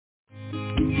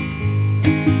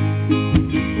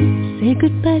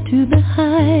goodbye to the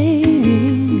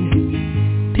hiding.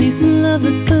 Peace and love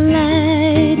is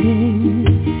colliding.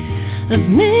 I've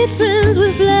made friends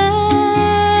with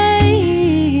flying,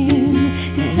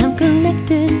 and I'm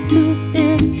connected to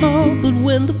it all. But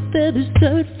when the feathers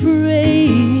start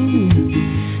fraying,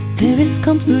 there is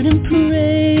comfort in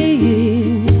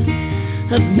praying.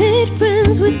 I've made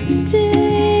friends with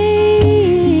staying,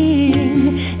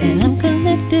 and I'm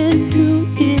connected to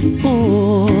it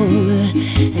all.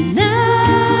 And now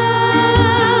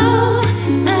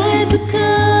I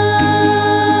become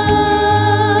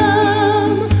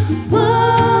one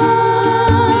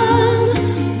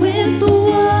with the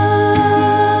one.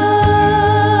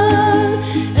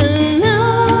 And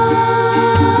now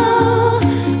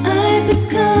I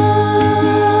become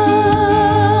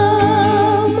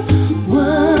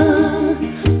one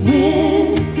with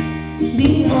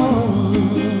the all.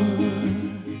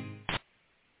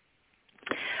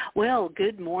 Well,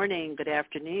 good morning, good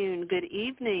afternoon, good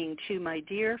evening to my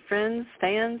dear friends,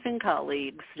 fans, and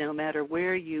colleagues, no matter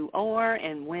where you are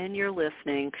and when you're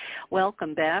listening.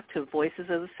 Welcome back to Voices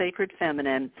of the Sacred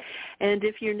Feminine. And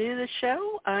if you're new to the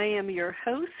show, I am your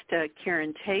host,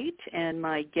 Karen Tate, and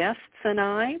my guests and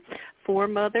I,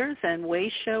 foremothers and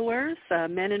way showers,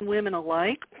 men and women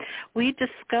alike, we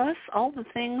discuss all the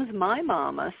things my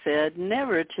mama said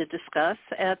never to discuss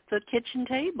at the kitchen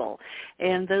table.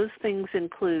 And those things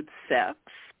include sex,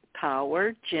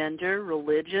 power, gender,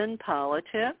 religion,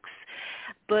 politics.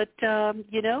 But, I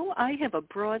have a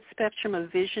broad spectrum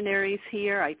of visionaries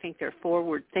here. I think they're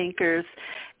forward thinkers,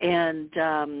 and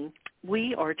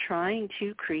we are trying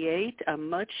to create a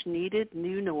much-needed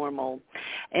new normal.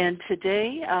 And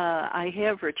today I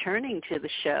have returning to the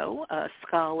show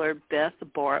scholar Beth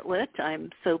Bartlett.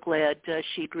 I'm so glad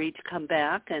she agreed to come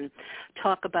back and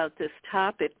talk about this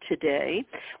topic today,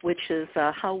 which is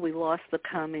how we lost the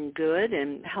common good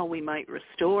and how we might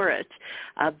restore it.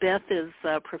 Beth is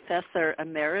Professor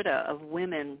Emerita of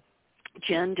Women,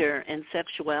 Gender, and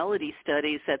Sexuality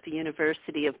Studies at the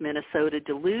University of Minnesota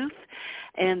Duluth,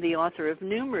 and the author of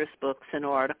numerous books and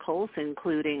articles,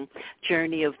 including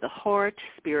Journey of the Heart,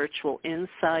 Spiritual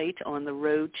Insight on the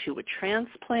Road to a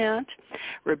Transplant,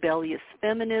 Rebellious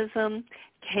Feminism,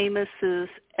 Camus's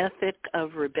Ethic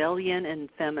of Rebellion and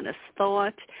Feminist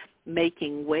Thought,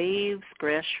 Making Waves,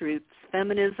 Grassroots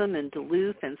Feminism in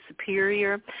Duluth and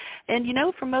Superior. And,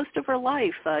 for most of her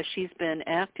life, she's been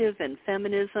active in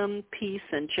feminism, peace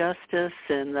and justice,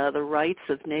 and the rights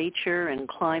of nature and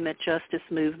climate justice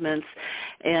movements.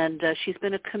 And she's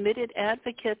been a committed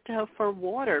advocate for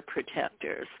water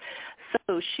protectors.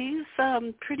 So she's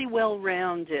pretty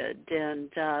well-rounded, and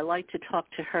I like to talk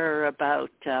to her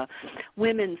about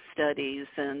women's studies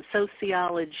and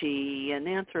sociology and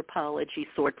anthropology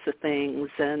sorts of things,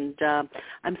 and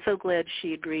I'm so glad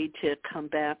she agreed to come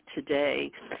back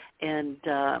today and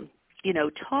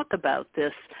talk about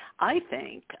this, I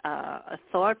think, a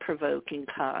thought-provoking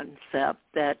concept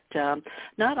that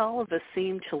not all of us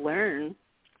seem to learn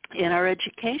in our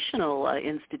educational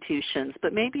institutions,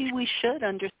 but maybe we should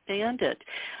understand it.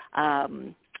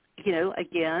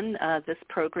 Again, this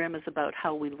program is about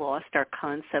how we lost our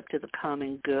concept of the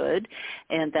common good,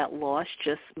 and that loss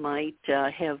just might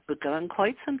have begun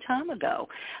quite some time ago.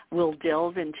 We'll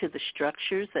delve into the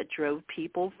structures that drove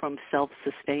people from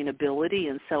self-sustainability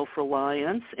and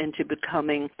self-reliance into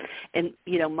becoming, and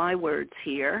my words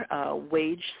here,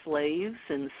 wage slaves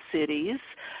in cities,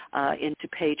 into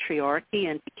patriarchy,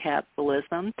 into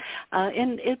capitalism,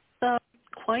 and it's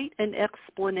quite an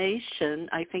explanation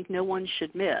I think no one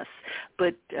should miss.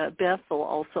 But Beth will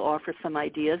also offer some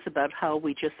ideas about how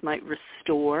we just might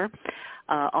restore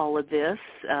all of this,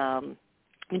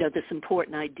 this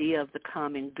important idea of the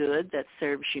common good that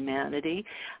serves humanity,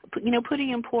 putting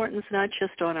importance not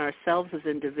just on ourselves as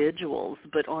individuals,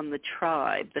 but on the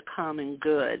tribe, the common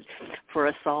good for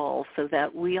us all, so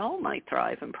that we all might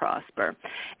thrive and prosper.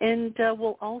 And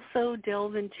we'll also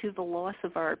delve into the loss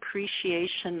of our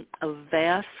appreciation of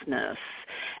vastness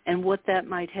and what that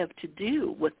might have to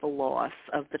do with the loss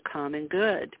of the common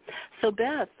good. So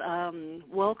Beth,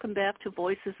 welcome back to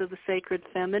Voices of the Sacred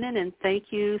Feminine, and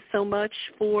thank you so much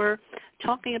for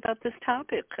talking about this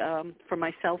topic for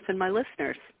myself and my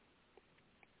listeners.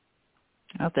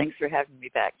 Oh, thanks for having me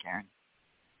back, Karen.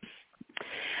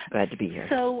 Glad to be here.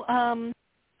 So,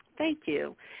 thank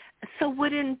you. So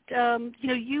wouldn't,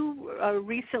 you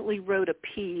recently wrote a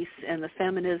piece in the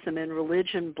Feminism and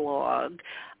Religion blog,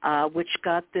 which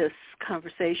got this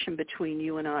conversation between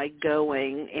you and I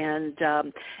going, and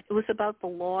it was about the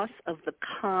loss of the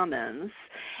commons,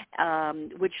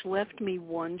 which left me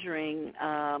wondering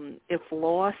if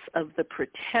loss of the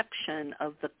protection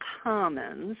of the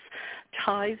commons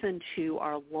ties into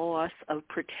our loss of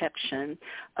protection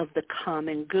of the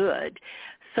common good.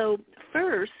 So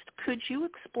first, could you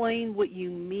explain what you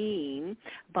mean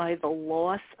by the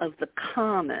loss of the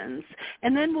commons?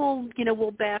 And then we'll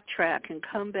backtrack and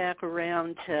come back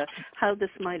around to how this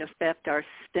might affect our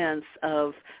sense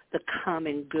of the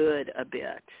common good a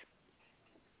bit.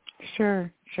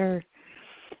 Sure.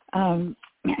 And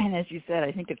as you said,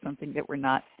 I think it's something that we're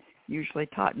not usually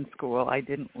taught in school. I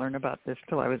didn't learn about this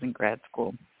till I was in grad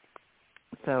school.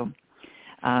 So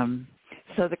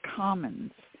the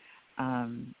commons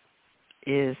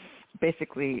is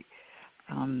basically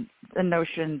the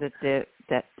notion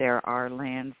that there are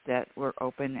lands that were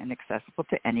open and accessible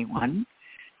to anyone,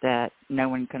 that no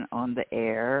one can own the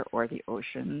air or the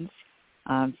oceans.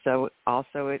 So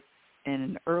also in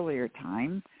an earlier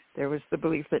time, there was the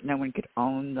belief that no one could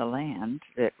own the land,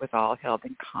 that it was all held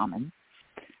in common.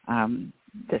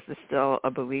 This is still a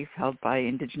belief held by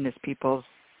indigenous peoples,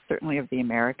 certainly of the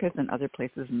Americas and other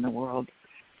places in the world,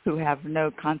 who have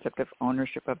no concept of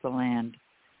ownership of the land,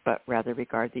 but rather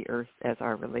regard the earth as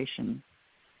our relation.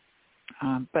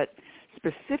 But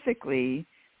specifically,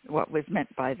 what was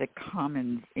meant by the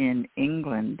commons in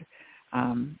England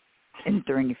and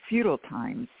during feudal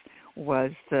times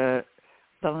was the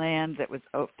land that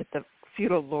the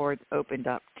feudal lords opened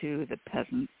up to the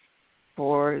peasants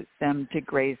for them to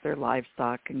graze their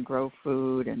livestock and grow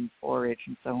food and forage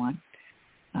and so on.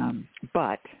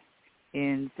 But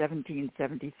in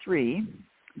 1773,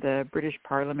 the British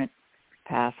Parliament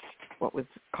passed what was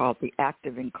called the Act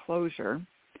of Enclosure,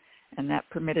 and that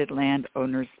permitted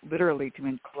landowners literally to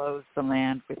enclose the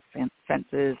land with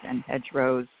fences and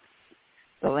hedgerows,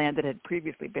 the land that had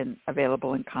previously been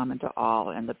available in common to all,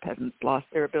 and the peasants lost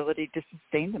their ability to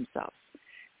sustain themselves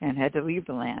and had to leave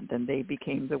the land, and they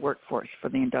became the workforce for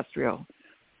the Industrial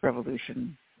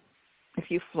Revolution. If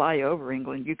you fly over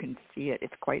England, you can see it.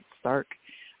 It's quite stark.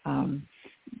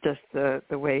 Just the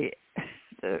way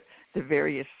the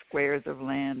various squares of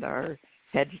land are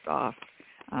hedged off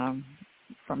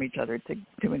from each other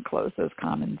to enclose those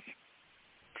commons.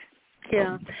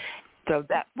 Yeah. So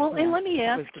that. Well, yeah, and let me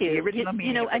ask you,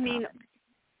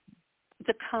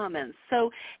 the commons.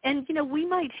 So, and we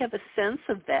might have a sense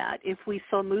of that if we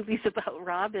saw movies about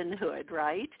Robin Hood,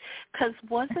 right? Because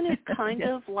wasn't it kind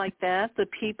of like that? The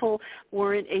people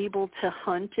weren't able to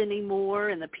hunt anymore,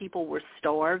 and the people were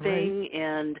starving, right.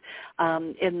 And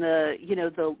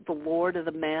the lord of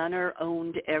the manor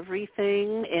owned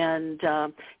everything, and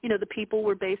the people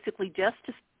were basically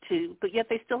destitute, but yet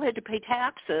they still had to pay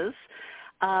taxes.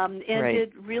 And right.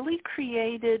 It really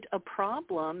created a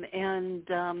problem, and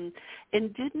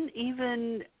didn't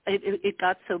even it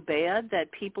got so bad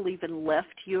that people even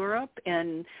left Europe,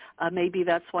 and maybe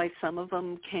that's why some of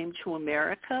them came to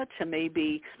America to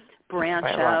maybe branch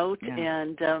out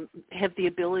and have the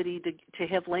ability to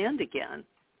have land again.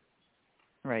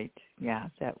 Right. Yeah,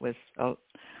 that was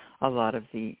a lot of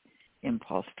the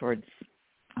impulse towards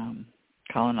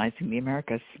colonizing the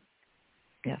Americas.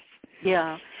 Yes.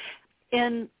 Yeah.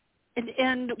 And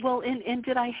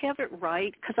did I have it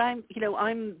right? Because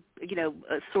I'm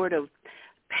sort of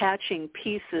patching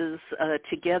pieces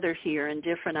together here and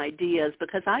different ideas,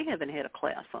 because I haven't had a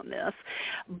class on this.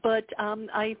 But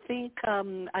I think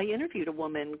I interviewed a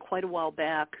woman quite a while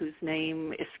back whose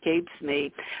name escapes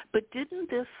me. But didn't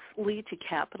this lead to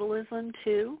capitalism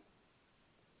too?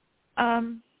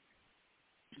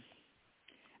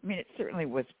 It certainly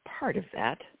was part of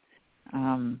that.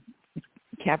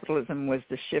 Capitalism was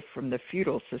the shift from the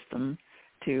feudal system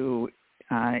to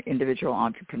individual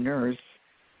entrepreneurs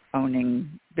owning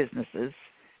businesses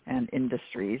and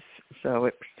industries. So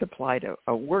it supplied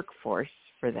a workforce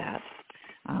for that.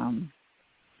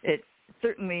 It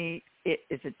certainly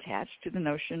is attached to the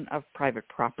notion of private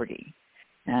property.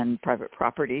 And private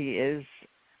property is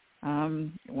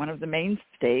one of the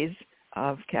mainstays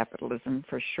of capitalism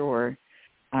for sure.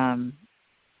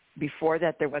 Before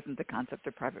that, there wasn't the concept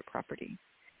of private property.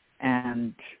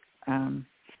 And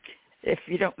if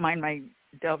you don't mind my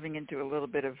delving into a little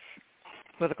bit of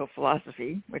political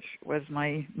philosophy, which was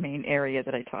my main area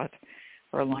that I taught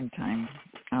for a long time,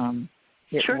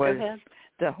 it sure, was go ahead.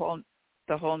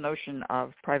 the whole notion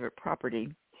of private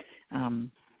property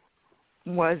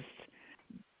was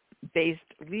based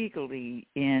legally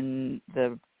in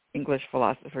the English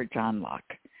philosopher John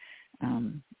Locke.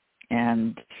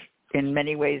 And in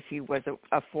many ways, he was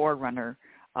a forerunner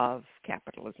of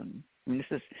capitalism. I mean,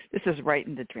 this is right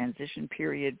in the transition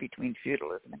period between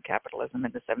feudalism and capitalism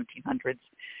in the 1700s.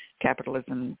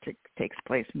 Capitalism takes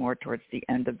place more towards the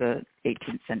end of the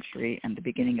 18th century and the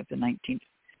beginning of the 19th.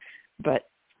 But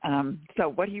so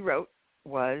what he wrote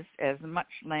was, as much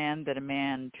land that a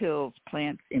man tills,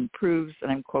 plants, improves,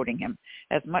 and I'm quoting him,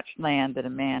 as much land that a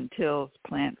man tills,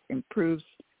 plants, improves,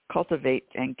 cultivates,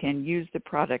 and can use the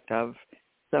product of,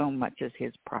 so much is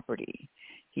his property.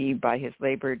 He, by his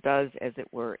labor, does, as it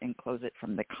were, enclose it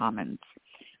from the commons.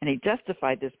 And he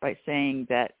justified this by saying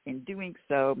that in doing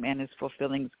so, man is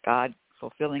fulfilling God's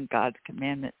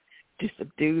commandment to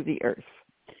subdue the earth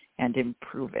and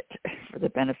improve it for the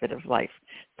benefit of life.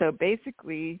 So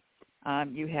basically,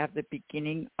 you have the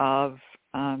beginning of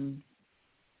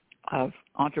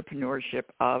entrepreneurship,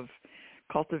 of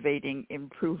cultivating,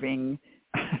 improving,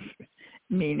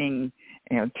 meaning,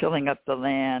 tilling up the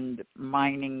land,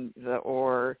 mining the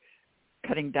ore,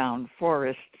 cutting down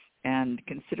forests, and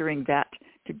considering that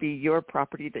to be your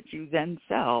property that you then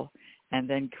sell and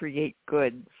then create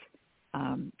goods.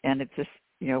 And it's just,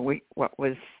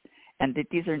 and that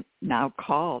these are now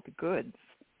called goods,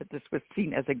 that this was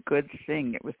seen as a good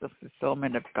thing. It was the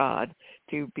fulfillment of God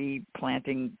to be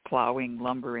planting, plowing,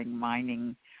 lumbering,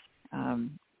 mining,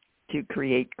 to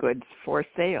create goods for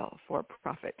sale, for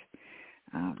profit.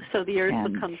 So the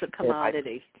earth becomes a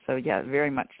commodity. So, yeah, very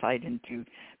much tied into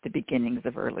the beginnings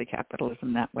of early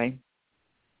capitalism that way.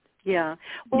 Yeah.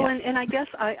 Well, yeah. And I guess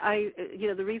I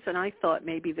the reason I thought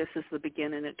maybe this is the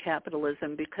beginning of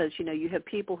capitalism, because, you have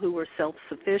people who were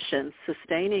self-sufficient,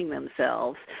 sustaining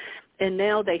themselves, and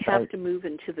now they have to move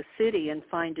into the city and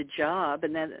find a job,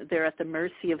 and then they're at the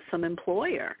mercy of some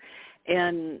employer.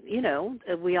 And,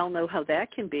 we all know how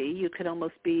that can be. You could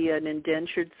almost be an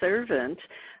indentured servant,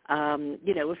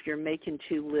 if you're making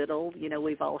too little.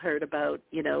 We've all heard about,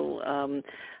 in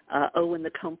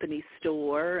the company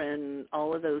store and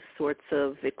all of those sorts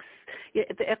of the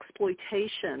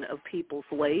exploitation of people's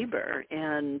labor.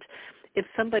 And if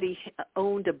somebody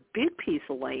owned a big piece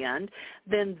of land,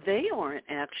 then they aren't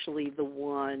actually the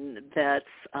one that's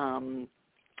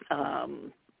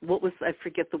I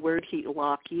forget the word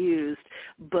Locke used,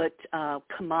 but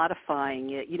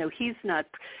commodifying it. He's not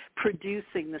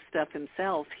producing the stuff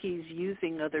himself. He's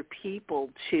using other people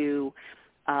to,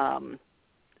 to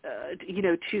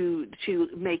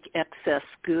make excess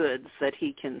goods that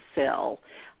he can sell.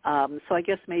 So I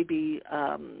guess maybe,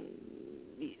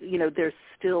 there's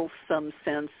still some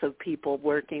sense of people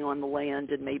working on the land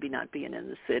and maybe not being in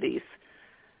the cities.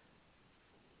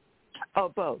 Oh,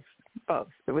 both.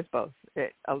 It was both.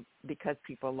 Because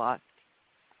people lost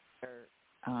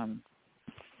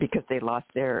because they lost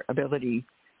their ability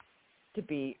to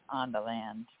be on the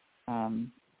land.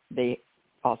 They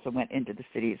also went into the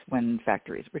cities when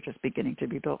factories were just beginning to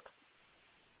be built.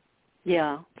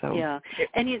 Yeah, so yeah,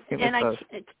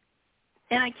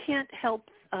 I can't help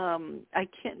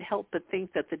but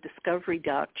think that the discovery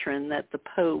doctrine that the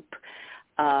Pope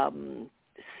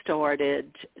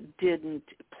started didn't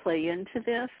play into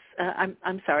this.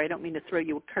 I'm sorry, I don't mean to throw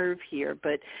you a curve here,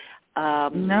 but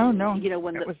no.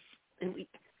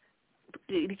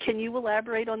 Can you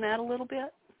elaborate on that a little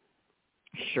bit?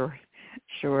 Sure.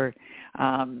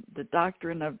 The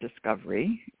doctrine of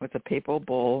discovery was a papal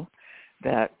bull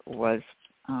that was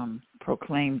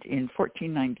proclaimed in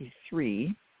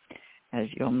 1493. As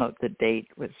you'll note, the date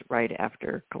was right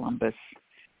after Columbus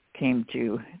came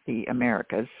to the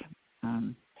Americas.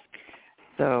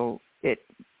 So it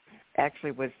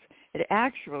actually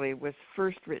was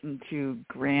first written to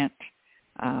grant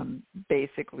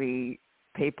basically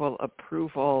papal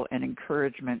approval and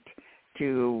encouragement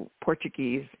to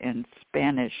Portuguese and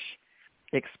Spanish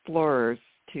explorers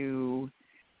to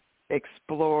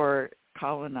explore,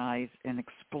 colonize, and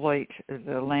exploit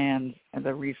the lands and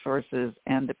the resources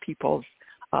and the peoples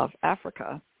of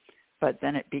Africa. But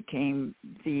then it became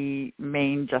the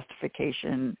main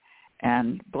justification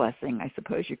and blessing, I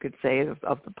suppose you could say,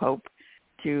 of the Pope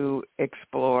to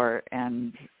explore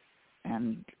and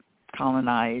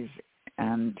colonize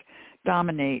and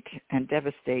dominate and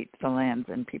devastate the lands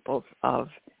and peoples of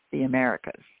the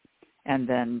Americas. And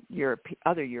then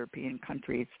other European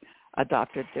countries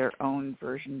adopted their own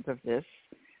versions of this,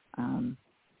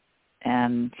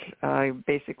 and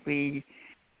basically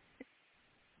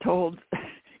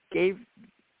gave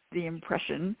the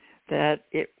impression that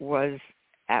it was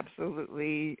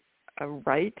absolutely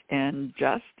right and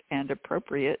just and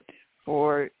appropriate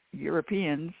for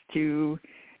Europeans to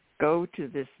go to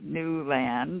this new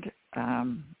land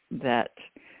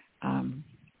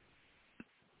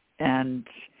and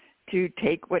to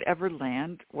take whatever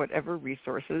land, whatever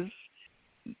resources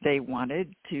they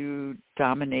wanted to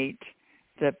dominate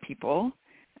the people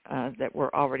that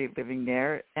were already living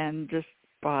there, and just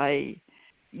by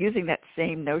using that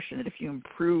same notion that if you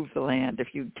improve the land,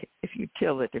 if you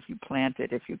till it, if you plant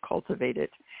it, if you cultivate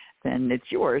it, then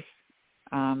it's yours,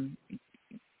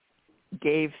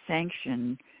 gave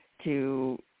sanction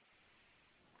to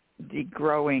the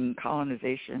growing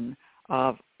colonization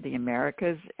of the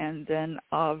Americas and then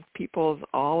of peoples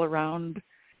all around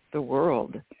the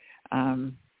world.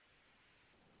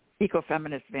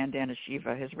 Ecofeminist Vandana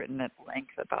Shiva has written at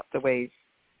length about the ways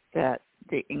that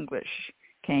the English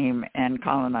came and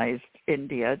colonized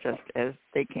India just as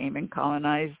they came and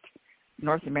colonized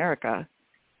North America,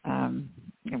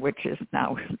 which is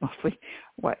now mostly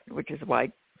which is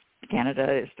why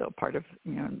Canada is still part of,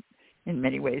 in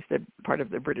many ways, the part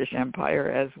of the British Empire,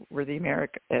 as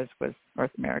was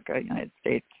North America, United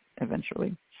States,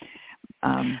 eventually,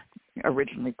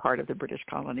 originally part of the British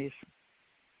colonies.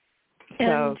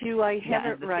 And do I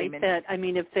have it right that,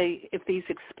 if these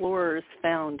explorers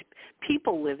found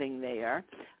people living there,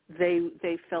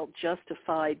 they felt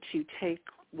justified to take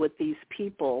what these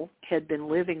people had been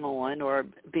living on or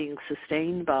being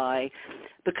sustained by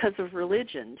because of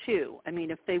religion too?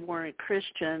 If they weren't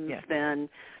Christians, yes, then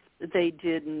they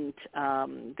didn't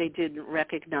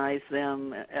recognize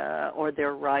them or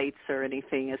their rights or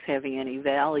anything as having any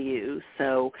value.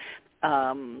 So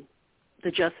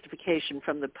the justification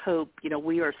from the Pope,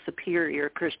 we are superior,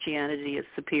 Christianity is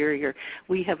superior,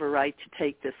 we have a right to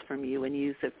take this from you and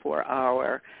use it for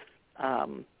our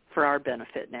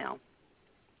benefit now.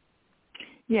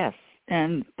 Yes,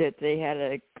 and that they had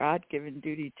a God-given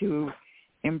duty to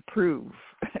improve.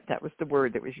 That was the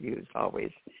word that was used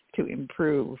always, to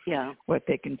improve what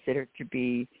they considered to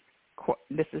be,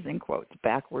 this is in quotes,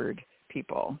 backward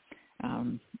people,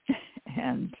 and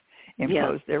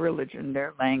impose their religion,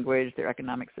 their language, their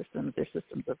economic systems, their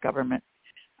systems of government,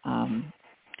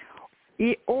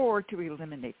 or to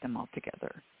eliminate them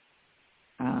altogether.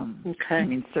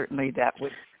 Certainly that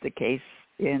was the case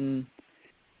in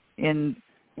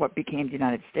what became the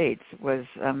United States, was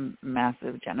a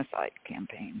massive genocide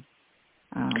campaign.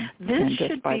 This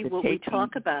should be what we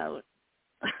talk about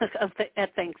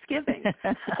at Thanksgiving.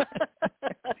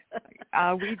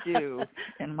 We do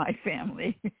in my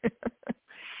family.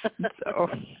 So,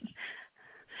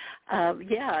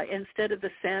 instead of the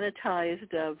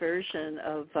sanitized version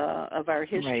of our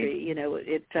history,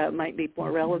 right, it might be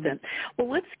more relevant. Well,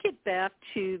 let's get back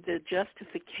to the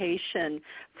justification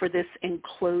for this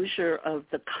enclosure of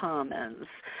the commons.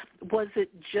 Was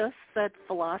it just that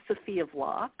philosophy of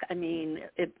Locke? Was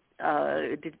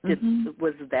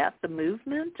that the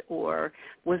movement, or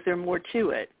was there more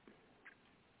to it?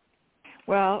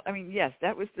 Well, yes,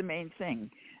 that was the main thing,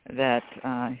 that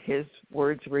his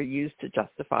words were used to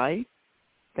justify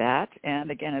that.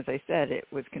 And again, as I said,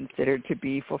 it was considered to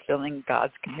be fulfilling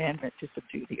God's commandment to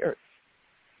subdue the earth.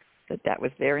 That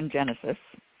was there in Genesis.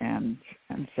 And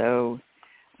so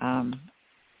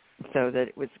that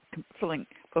it was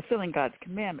fulfilling God's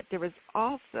commandment. There was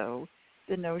also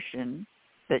the notion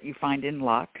that you find in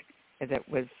Locke that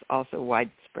was also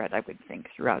widespread, I would think,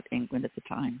 throughout England at the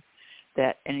time,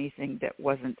 that anything that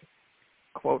wasn't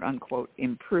quote-unquote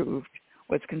improved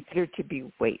was considered to be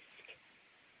waste.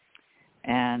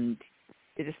 And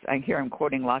here I'm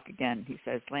quoting Locke again. He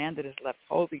says, land that is left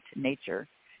wholly to nature,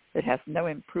 that has no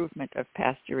improvement of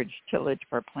pasturage, tillage,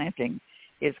 or planting,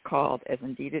 is called, as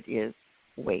indeed it is,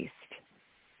 waste.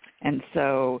 And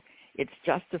so it's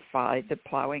justified, the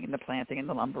plowing and the planting and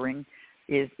the lumbering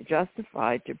is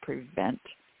justified to prevent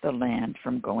the land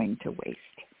from going to waste.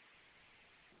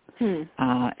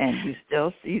 And you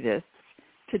still see this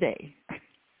today.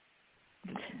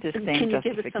 The same Can you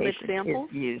give us some justification examples?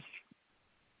 is used.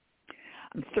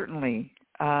 Certainly,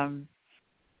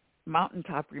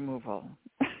 mountaintop removal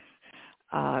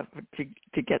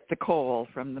to get the coal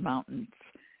from the mountains.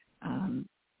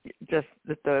 Just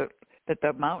that the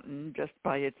mountain, just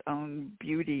by its own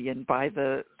beauty and by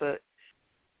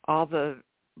all the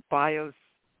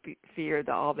biosphere,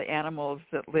 all the animals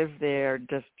that live there,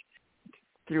 just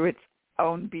through its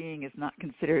own being, is not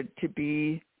considered to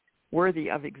be worthy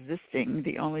of existing.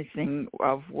 The only thing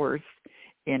of worth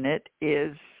in it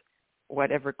is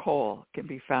whatever coal can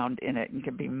be found in it and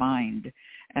can be mined.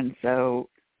 And so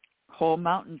whole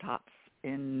mountaintops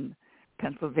in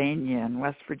Pennsylvania and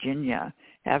West Virginia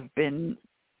have been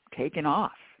taken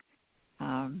off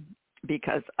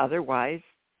because otherwise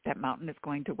that mountain is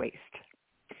going to waste.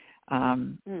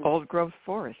 Old growth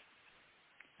forests,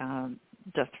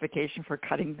 justification for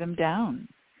cutting them down.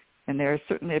 And there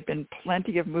certainly have been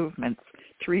plenty of movements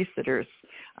tree sitters,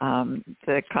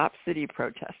 the Cop City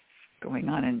protests going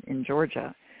on in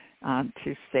Georgia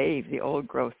to save the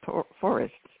old-growth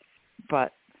forests.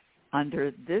 But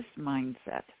under this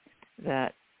mindset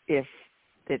that if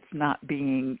it's not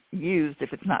being used,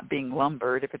 if it's not being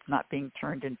lumbered, if it's not being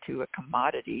turned into a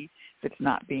commodity, if it's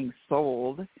not being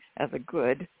sold as a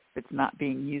good, if it's not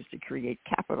being used to create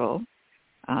capital,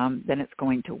 then it's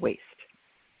going to waste.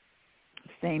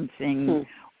 Same thing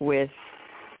with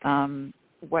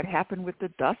what happened with the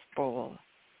Dust Bowl.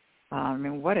 I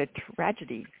mean, what a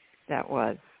tragedy that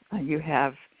was. You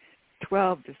have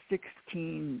 12 to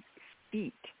 16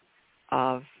 feet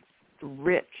of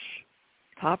rich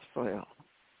topsoil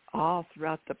all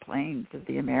throughout the plains of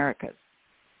the Americas.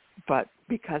 But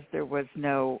because there was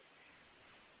no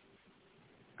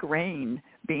grain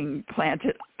being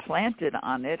planted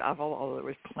on it, although there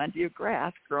was plenty of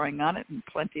grass growing on it and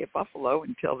plenty of buffalo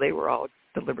until they were all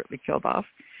deliberately killed off,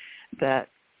 that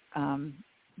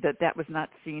was not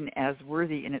seen as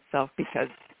worthy in itself because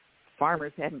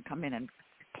farmers hadn't come in and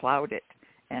plowed it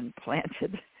and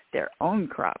planted their own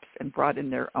crops and brought in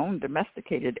their own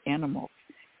domesticated animals.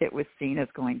 It was seen as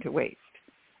going to waste.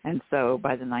 And so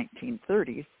by the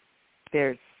 1930s,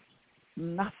 there's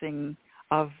nothing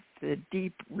of the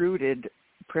deep-rooted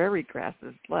prairie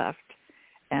grasses left,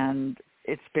 and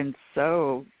it's been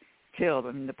so tilled.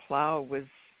 I mean, the plow was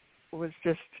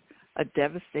just a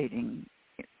devastating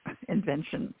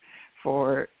invention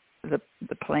for the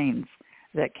plains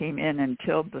that came in and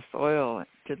tilled the soil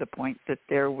to the point that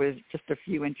there was just a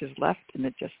few inches left and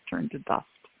it just turned to dust.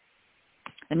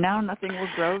 And now nothing will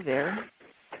grow there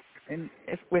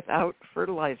without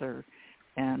fertilizer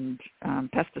and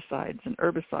pesticides and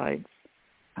herbicides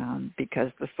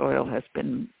because the soil has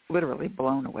been literally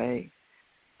blown away.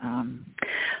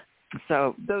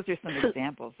 So those are some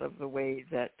examples of the way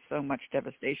that so much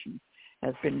devastation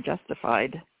has been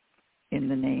justified in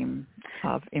the name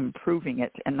of improving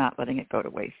it and not letting it go to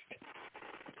waste.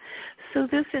 So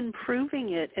this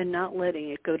improving it and not letting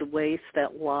it go to waste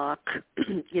that Locke,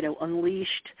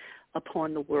 unleashed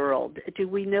upon the world, do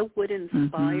we know what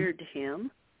inspired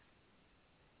him?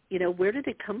 Where did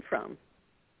it come from?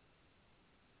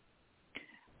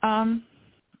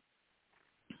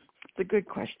 It's a good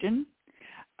question.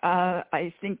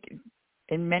 I think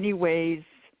in many ways,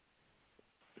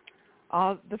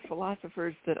 all the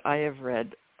philosophers that I have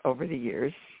read over the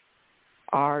years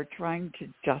are trying to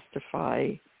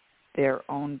justify their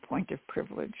own point of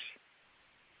privilege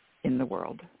in the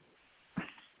world.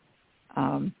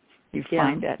 You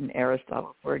find that in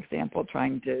Aristotle, for example,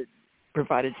 trying to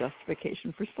provide a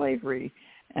justification for slavery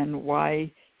and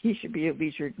why he should be a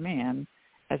leisured man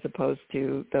as opposed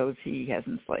to those he has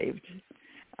enslaved.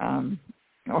 And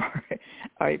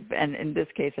in this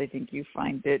case, I think you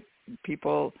find that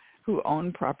people who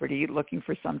own property looking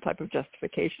for some type of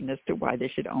justification as to why they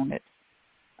should own it,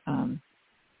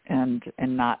 and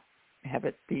not have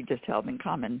it be just held in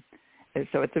common. And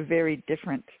so it's a very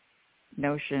different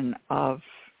notion of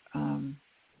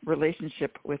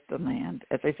relationship with the land.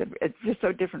 As I said, it's just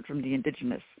so different from the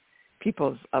indigenous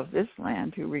peoples of this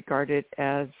land who regard it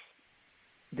as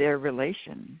their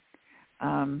relation.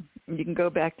 You can go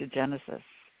back to Genesis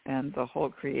and the whole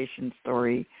creation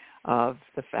story of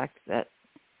the fact that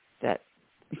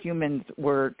humans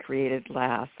were created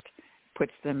last,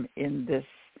 puts them in this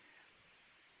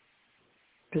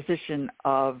position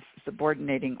of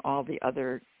subordinating all the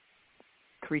other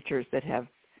creatures that have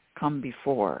come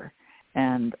before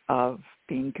and of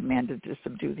being commanded to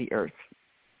subdue the earth.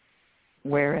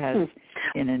 Whereas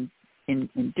in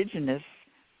indigenous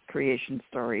creation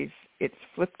stories, it's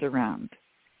flipped around,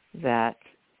 that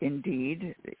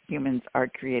indeed humans are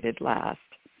created last,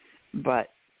 but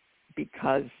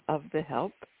because of the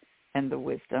help and the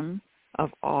wisdom of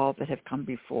all that have come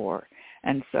before.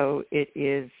 And so it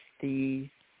is the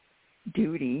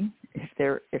duty,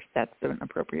 if that's an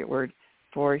appropriate word,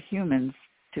 for humans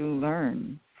to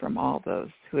learn from all those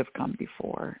who have come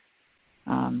before,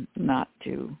 not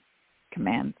to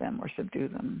command them or subdue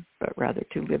them, but rather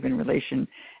to live in relation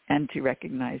and to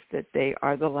recognize that they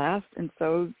are the last, and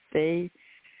so they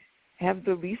have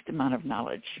the least amount of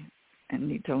knowledge and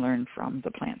need to learn from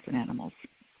the plants and animals.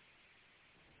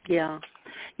 Yeah.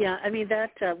 I mean,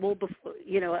 that, before,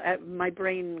 my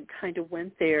brain kind of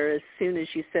went there as soon as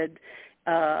you said,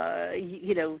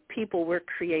 people were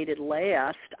created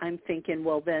last. I'm thinking,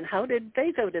 well, then how did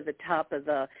they go to the top of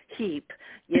the heap?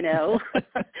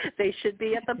 They should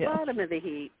be at the bottom of the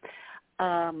heap.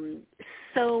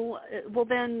 Well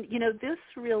then, this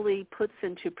really puts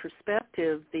into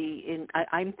perspective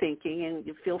I'm thinking, and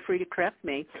feel free to correct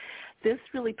me, this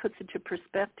really puts into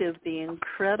perspective the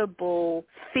incredible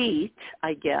feat,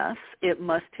 I guess, it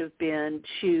must have been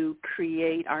to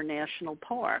create our national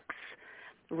parks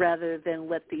rather than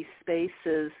let these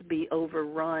spaces be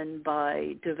overrun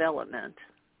by development.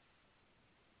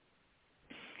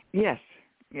 Yes,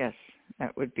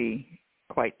 that would be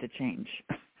quite the change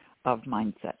of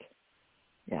mindset.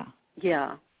 Yeah.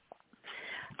 Yeah.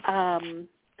 All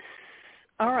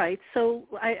right. So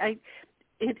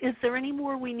is there any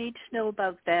more we need to know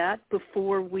about that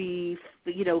before we,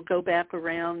 go back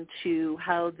around to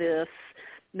how this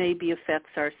maybe affects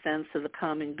our sense of the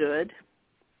common good?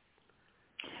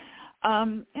 A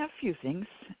few things.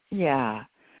 Yeah.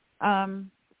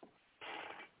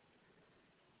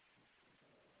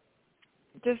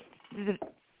 Just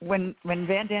when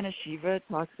Vandana Shiva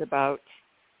talks about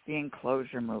the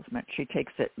enclosure movement, she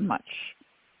takes it much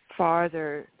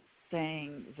farther,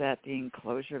 saying that the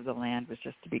enclosure of the land was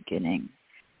just the beginning.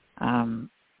 And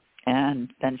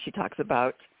then she talks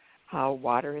about how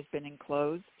water has been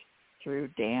enclosed through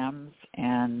dams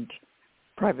and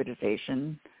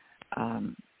privatization.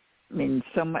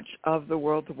 So much of the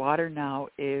world's water now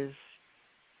is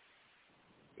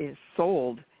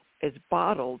sold, is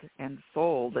bottled and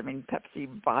sold. Pepsi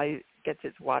gets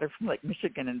its water from Lake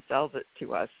Michigan and sells it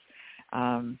to us.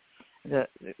 The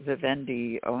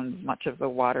Vivendi owns much of the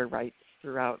water rights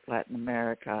throughout Latin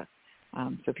America.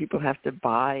 So people have to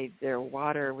buy their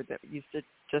water that used to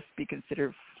just be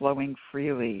considered flowing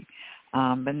freely.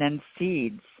 And then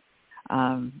seeds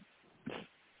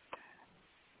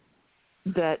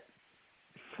that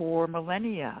for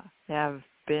millennia have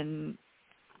been,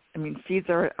 seeds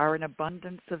are an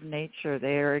abundance of nature.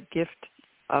 They are a gift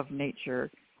of nature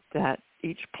that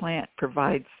each plant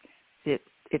provides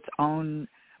its own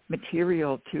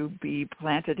material to be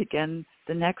planted again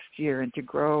the next year and to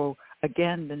grow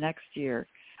again the next year.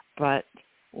 But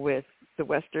with the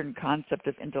Western concept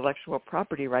of intellectual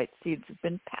property rights, seeds have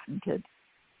been patented.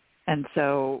 And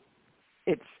so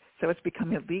it's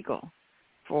become illegal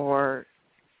for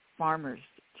farmers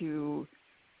to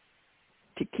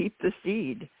keep the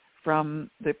seed from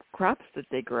the crops that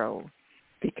they grow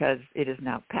because it is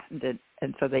now patented,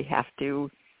 and so they have to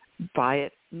buy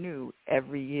it new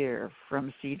every year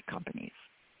from seed companies,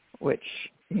 which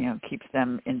keeps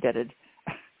them indebted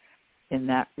in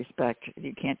that respect.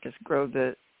 You can't just grow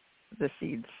the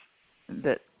seeds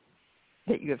that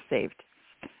you have saved.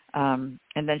 And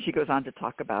then she goes on to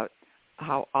talk about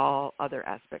how all other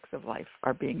aspects of life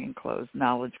are being enclosed: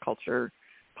 knowledge, culture,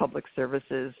 public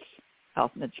services,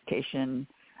 health and education,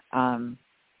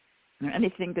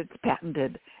 anything that's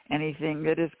patented, anything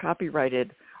that is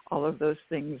copyrighted. All of those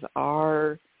things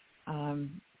are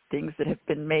things that have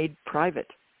been made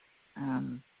private.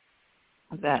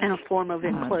 That and a form of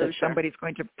enclosure. That somebody's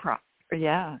going to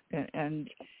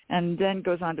and then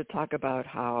goes on to talk about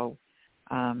how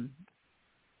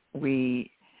we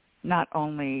not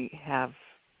only have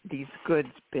these goods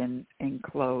been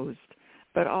enclosed,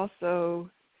 but also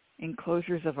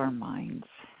enclosures of our minds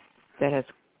that has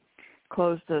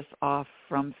closed us off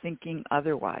from thinking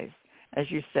otherwise. As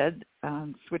you said,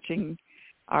 switching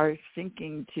our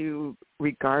thinking to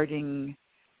regarding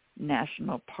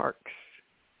national parks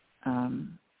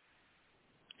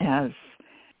as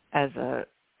a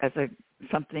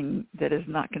something that is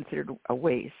not considered a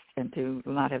waste, and to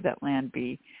not have that land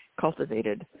be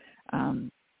cultivated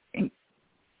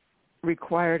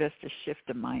required us to shift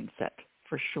a mindset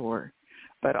for sure.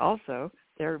 But also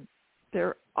they're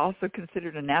also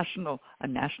considered a national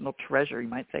treasure, you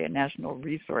might say, a national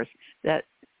resource that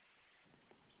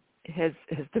has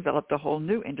developed a whole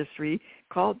new industry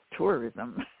called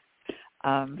tourism.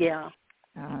 I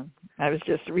was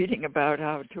just reading about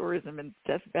how tourism in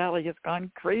Death Valley has gone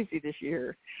crazy this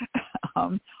year,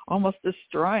 almost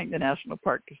destroying the national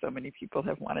park because so many people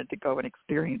have wanted to go and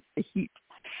experience the heat.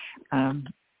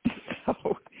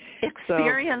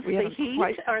 Experience the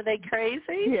heat? Are they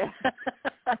crazy? Yeah,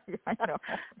 I know.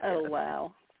 Oh,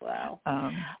 wow.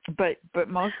 But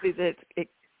mostly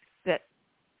that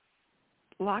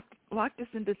locked us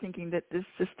into thinking that this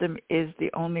system is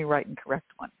the only right and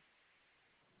correct one.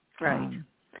 Right.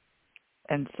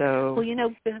 And so, well,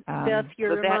 Beth,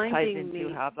 you're reminding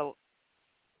me. How the.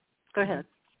 Go ahead.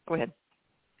 Go ahead.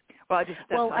 Well, that's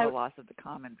how the loss of the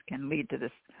commons can lead to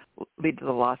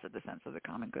the loss of the sense of the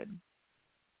common good.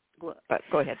 But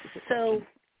go ahead.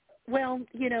 Well,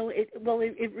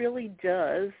 it really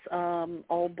does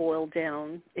all boil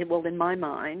down. In my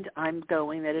mind, I'm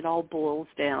going that it all boils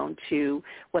down to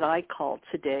what I call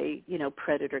today,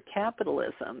 predator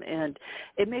capitalism. And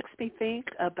it makes me think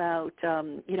about,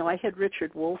 I had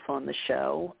Richard Wolff on the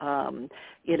show, an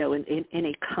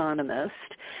economist,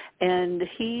 and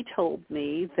he told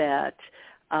me that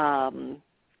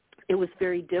it was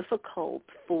very difficult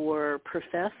for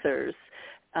professors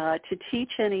to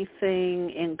teach anything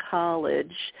in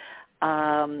college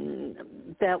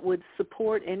that would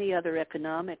support any other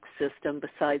economic system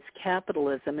besides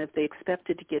capitalism if they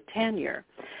expected to get tenure.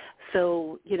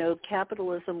 So,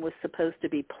 capitalism was supposed to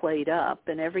be played up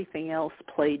and everything else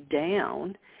played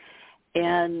down.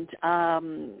 And,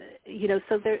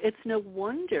 so it's no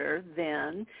wonder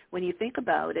then when you think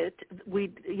about it,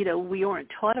 we aren't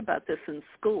taught about this in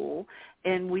school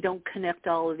and we don't connect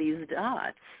all of these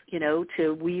dots,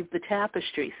 to weave the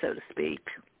tapestry, so to speak.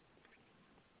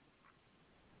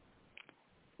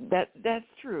 That's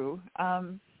true.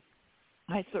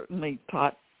 I certainly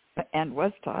taught and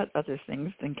was taught other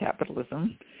things than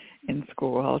capitalism in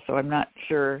school, so I'm not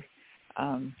sure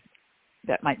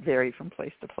that might vary from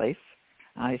place to place.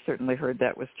 I certainly heard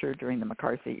that was true during the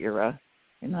McCarthy era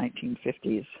in the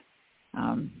 1950s.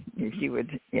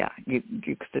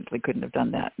 You simply couldn't have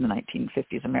done that in the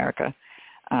 1950s America.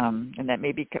 And that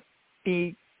may be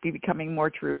becoming more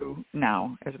true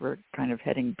now as we're kind of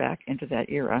heading back into that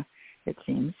era, it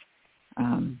seems.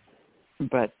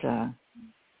 But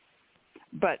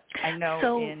I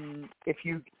know if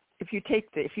you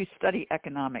study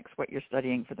economics, what you're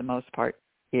studying for the most part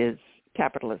is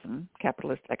capitalism,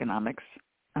 capitalist economics,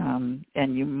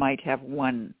 and you might have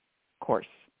one course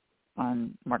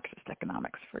on Marxist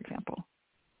economics, for example.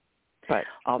 But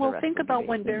think about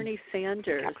when Bernie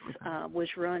Sanders was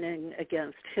running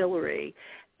against Hillary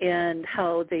and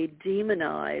how they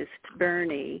demonized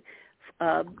Bernie,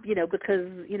 because,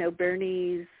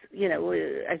 Bernie's,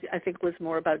 I think was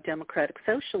more about democratic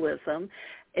socialism,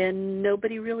 and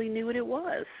nobody really knew what it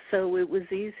was. So it was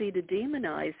easy to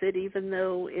demonize it, even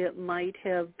though it might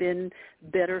have been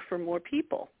better for more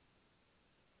people.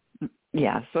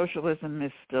 Yeah, socialism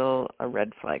is still a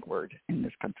red flag word in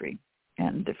this country.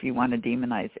 And if you want to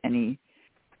demonize any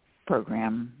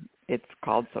program, it's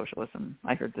called socialism.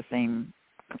 I heard the same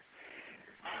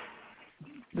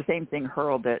thing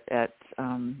hurled at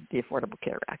the Affordable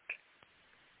Care Act,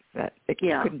 that it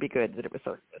couldn't be good, that it was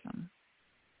socialism.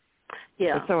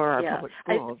 Yeah. But so are our public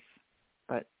schools.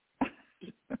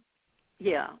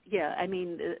 I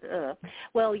mean,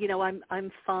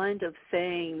 I'm fond of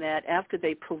saying that after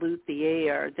they pollute the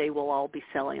air, they will all be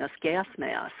selling us gas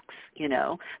masks.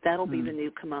 That'll be the new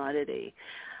commodity.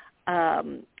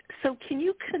 So can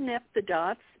you connect the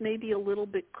dots maybe a little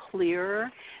bit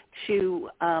clearer to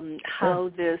how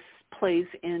this plays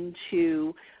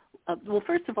into,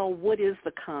 first of all, what is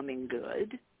the common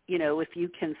good? If you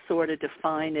can sort of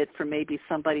define it for maybe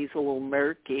somebody's a little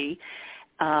murky.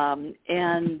 And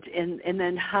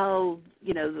then how,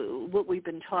 what we've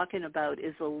been talking about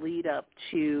is a lead up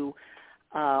to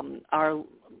our,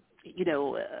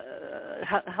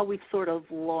 how we've sort of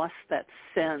lost that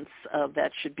sense of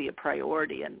that should be a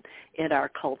priority in our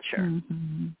culture.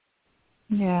 Mm-hmm.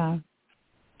 Yeah.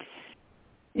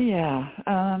 Yeah.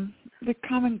 The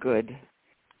common good,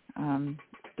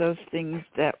 those things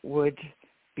that would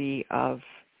be of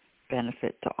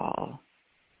benefit to all.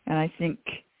 And I think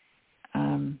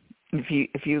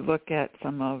if you look at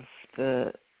some of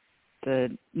the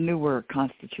newer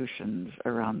constitutions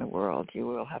around the world, you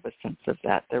will have a sense of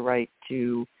that. The right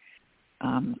to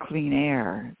clean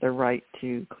air, the right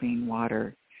to clean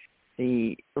water,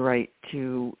 the right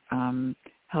to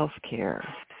health care,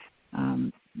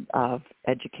 of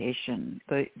education,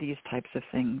 these types of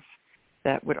things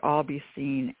that would all be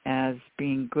seen as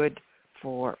being good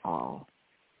for all.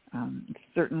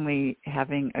 Certainly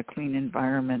having a clean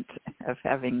environment, of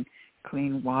having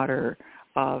clean water,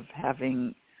 of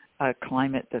having a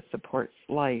climate that supports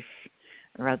life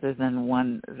rather than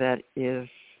one that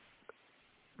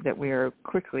we are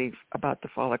quickly about to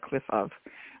fall a cliff of,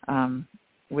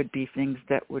 would be things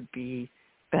that would be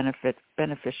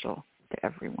beneficial to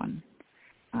everyone.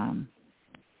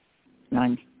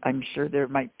 I'm sure there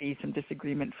might be some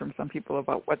disagreement from some people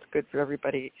about what's good for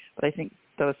everybody, but I think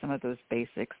some of those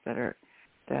basics that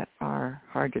are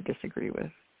hard to disagree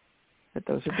with, that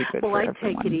those would be good for everyone.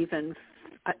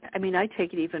 I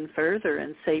take it even further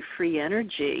and say free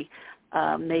energy,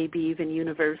 maybe even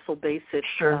universal basic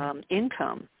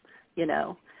income.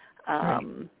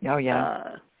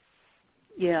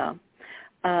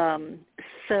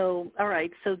 So, all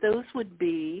right, so those would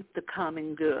be the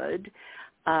common good.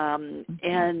 And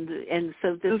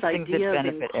so this those things idea that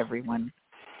benefit everyone.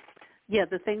 Yeah,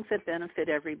 the things that benefit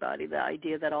everybody, the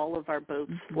idea that all of our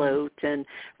boats float, and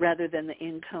rather than the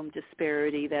income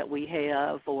disparity that we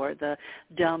have or the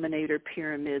dominator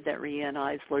pyramid that Rianne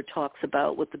Eisler talks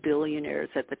about with the billionaires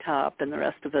at the top and the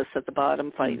rest of us at the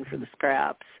bottom fighting for the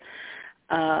scraps.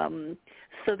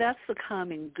 So that's the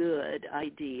common good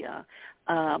idea.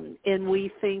 And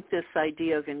we think this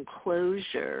idea of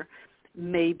enclosure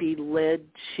may be led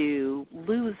to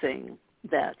losing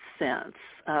that sense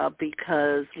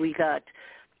because we got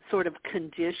sort of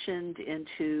conditioned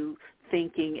into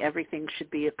thinking everything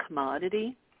should be a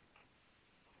commodity.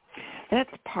 That's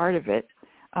part of it.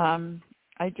 As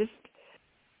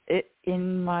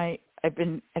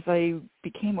I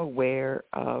became aware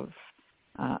of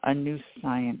a new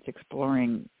science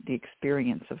exploring the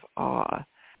experience of awe,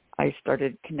 I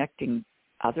started connecting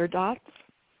other dots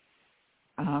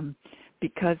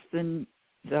because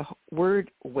the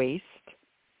word waste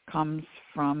comes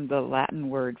from the Latin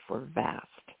word for vast.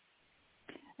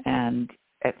 And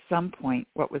at some point,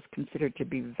 what was considered to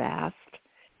be vast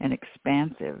and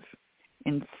expansive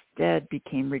instead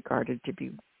became regarded to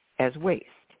be as waste.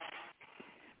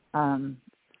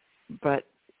 But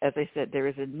as I said, there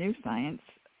is a new science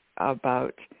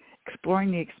about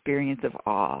exploring the experience of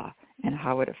awe and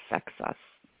how it affects us.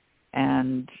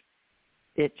 And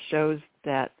it shows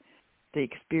that the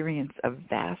experience of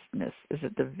vastness is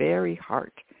at the very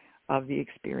heart of the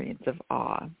experience of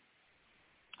awe.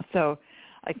 So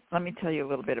let me tell you a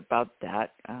little bit about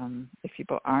that. If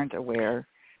people aren't aware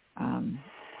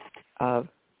of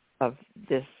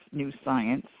this new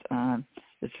science, there's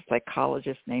a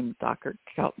psychologist named Dr.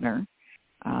 Keltner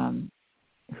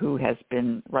who has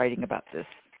been writing about this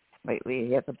lately.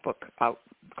 He has a book out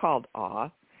called Awe,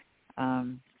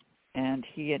 and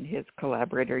he and his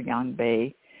collaborator Yang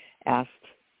Bei asked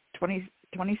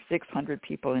 2,600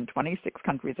 people in 26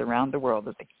 countries around the world.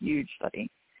 It's a huge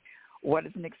study. What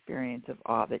is an experience of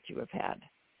awe that you have had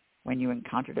when you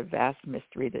encountered a vast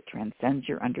mystery that transcends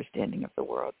your understanding of the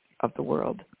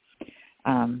world?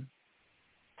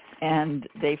 And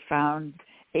they found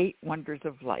 8 wonders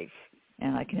of life,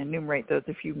 and I can enumerate those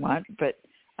if you want. But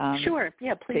sure,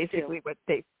 yeah, please basically do. What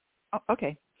they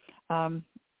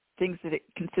things that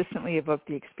consistently evoke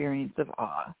the experience of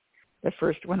awe. The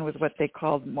first one was what they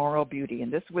called moral beauty,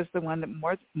 and this was the one that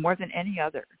more than any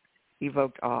other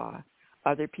evoked awe.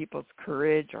 Other people's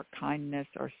courage or kindness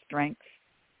or strength,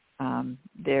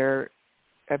 their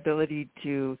ability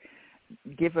to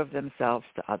give of themselves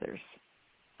to others.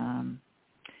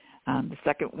 The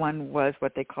second one was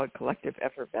what they called collective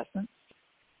effervescence,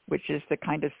 which is the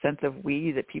kind of sense of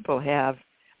we that people have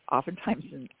oftentimes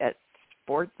at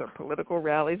sports or political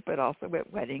rallies, but also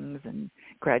at weddings and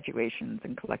graduations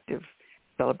and collective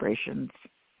celebrations.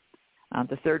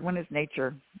 The third one is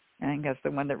nature. I think that's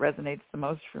the one that resonates the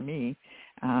most for me.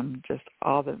 Just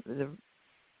all the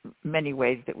many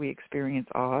ways that we experience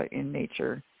awe in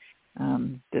nature.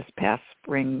 This past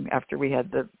spring, after we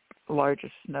had the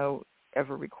largest snow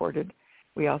ever recorded,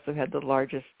 we also had the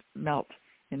largest melt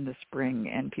in the spring,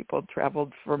 and people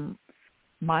traveled from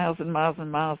miles and miles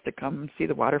and miles to come see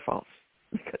the waterfalls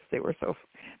because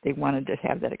they wanted to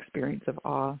have that experience of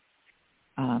awe.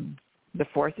 The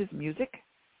fourth is music.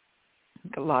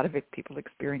 A lot of people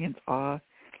experience awe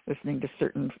listening to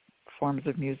certain forms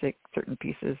of music, certain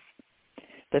pieces.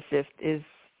 The fifth is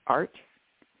art,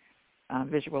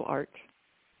 visual art.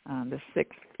 The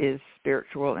sixth is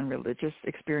spiritual and religious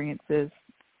experiences.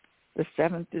 The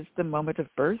seventh is the moment of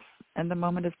birth and the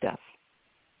moment of death.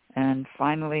 And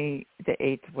finally, the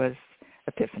eighth was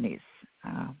epiphanies,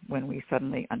 when we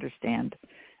suddenly understand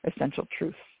essential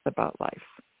truths about life.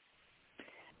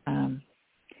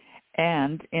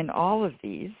 And in all of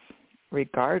these,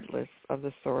 regardless of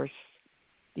the source,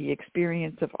 the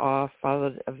experience of awe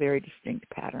followed a very distinct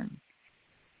pattern.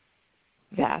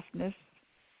 Vastness,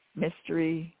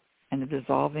 mystery, and the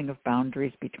dissolving of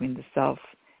boundaries between the self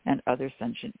and other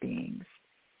sentient beings.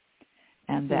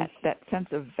 And that sense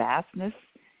of vastness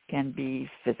can be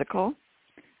physical,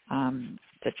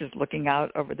 such as looking out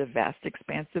over the vast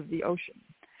expanse of the ocean.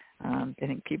 I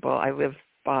think I live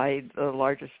by the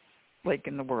largest lake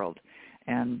in the world,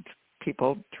 and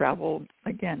people travel,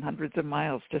 again, hundreds of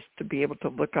miles just to be able to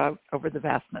look out over the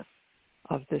vastness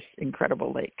of this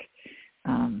incredible lake.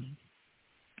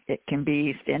 It can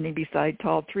be standing beside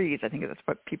tall trees. I think that's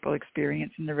what people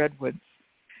experience in the redwoods,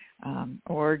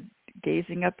 or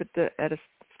gazing up at a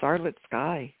starlit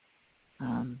sky,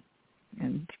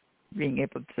 and being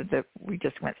able to. We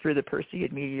just went through the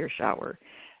Perseid meteor shower,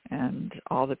 and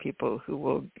all the people who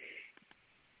will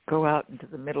go out into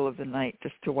the middle of the night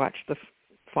just to watch the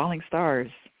falling stars,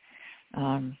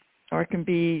 or it can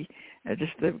be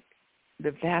just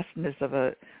the vastness of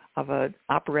a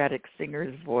operatic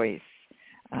singer's voice.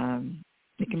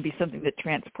 It can be something that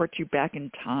transports you back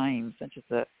in time, such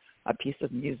as a piece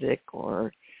of music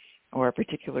or a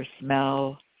particular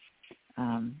smell.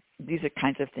 These are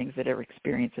kinds of things that are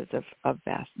experiences of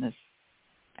vastness.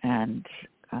 And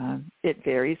it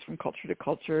varies from culture to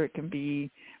culture. It can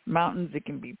be mountains. It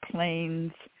can be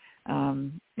plains.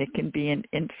 It can be an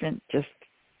infant just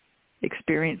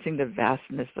experiencing the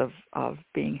vastness of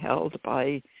being held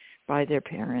by their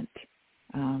parent.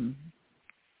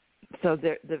 So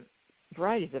the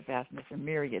varieties of vastness are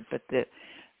myriad, but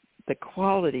the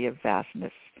quality of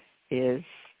vastness is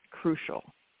crucial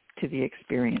to the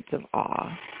experience of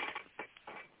awe.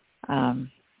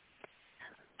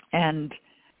 And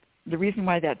the reason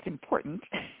why that's important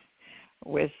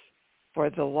for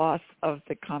the loss of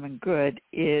the common good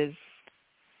is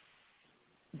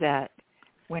that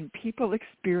when people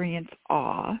experience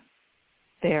awe,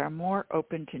 they are more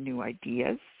open to new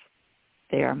ideas,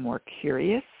 they are more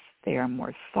curious, they are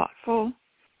more thoughtful,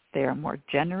 they are more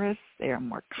generous, they are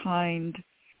more kind,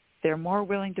 they're more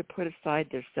willing to put aside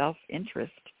their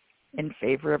self-interest in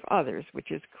favor of others,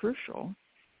 which is crucial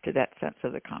to that sense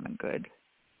of the common good.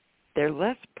 They're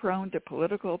less prone to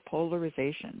political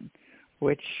polarization,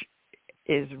 which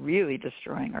is really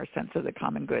destroying our sense of the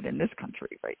common good in this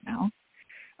country right now.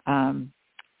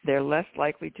 They're less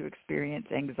likely to experience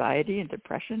anxiety and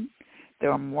depression.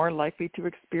 They're more likely to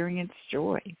experience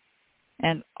joy.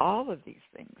 And all of these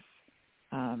things,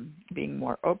 being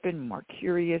more open, more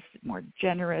curious, more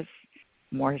generous,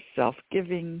 more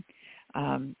self-giving,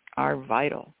 are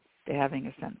vital to having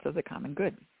a sense of the common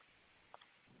good.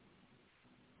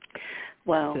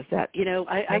 Well,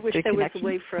 I wish there was a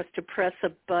way for us to press a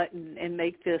button and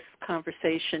make this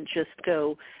conversation just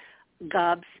go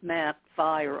gobsmacked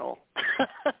viral.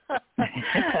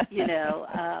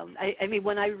 I mean,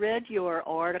 when I read your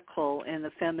article in the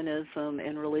Feminism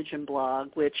and Religion blog,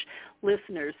 which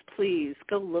listeners, please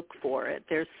go look for it.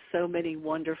 There's so many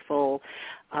wonderful,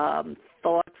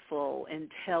 thoughtful,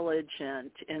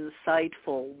 intelligent,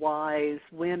 insightful, wise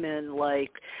women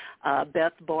like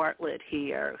Beth Bartlett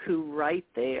here who write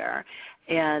there,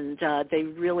 and they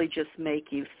really just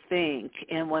make you think.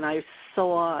 And when I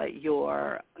saw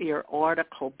your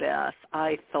article, Beth,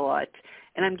 I thought,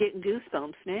 and I'm getting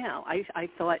goosebumps now, I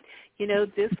thought,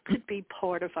 this could be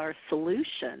part of our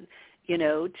solution,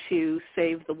 to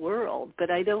save the world.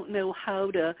 But I don't know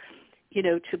how to,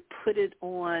 to put it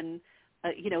on,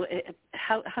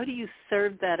 how do you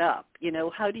serve that up?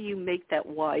 How do you make that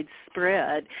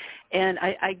widespread? And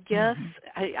I guess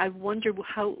I wonder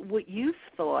what you've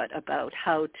thought about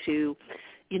how to,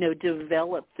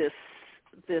 develop this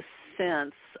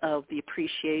sense of the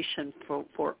appreciation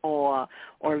for awe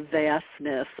or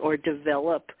vastness, or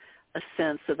develop a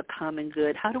sense of the common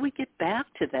good. How do we get back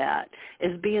to that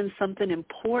as being something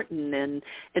important, and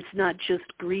it's not just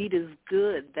greed is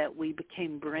good that we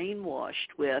became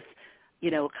brainwashed with,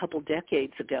 a couple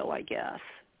decades ago, I guess?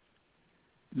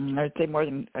 I'd say more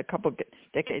than a couple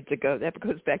decades ago. That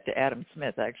goes back to Adam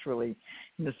Smith, actually,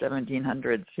 in the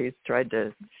 1700s. He's tried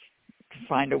to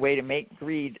find a way to make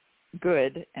greed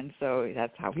good, and so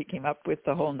that's how he came up with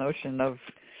the whole notion of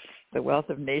the wealth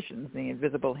of nations, the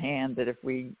invisible hand. That if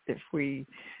we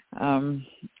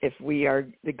are,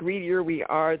 the greedier we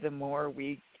are, the more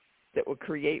that will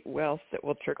create wealth that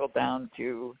will trickle down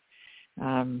to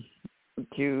the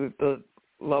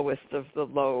lowest of the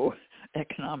low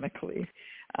economically,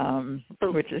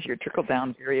 which is your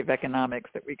trickle-down theory of economics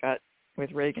that we got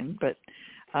with Reagan. But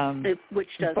which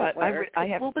doesn't work.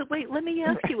 But wait, let me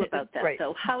ask you about that, right.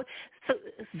 though.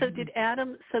 So did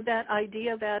Adam? So that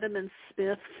idea of Adam and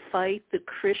Smith fight the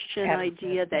Christian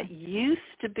idea that used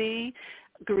to be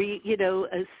greed,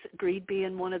 as greed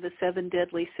being one of the 7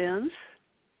 deadly sins?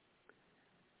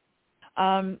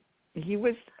 He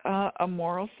was a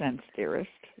moral sense theorist,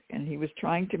 and he was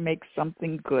trying to make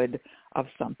something good of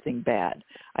something bad.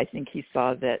 I think he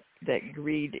saw that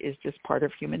greed is just part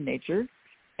of human nature,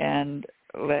 and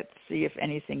let's see if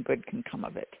anything good can come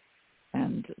of it.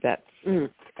 And that's,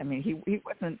 I mean, he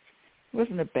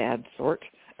wasn't a bad sort.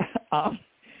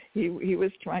 He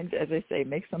was trying to, as I say,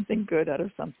 make something good out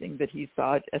of something that he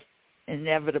saw as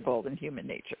inevitable in human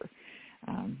nature.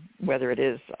 Whether it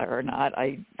is or not,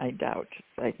 I doubt.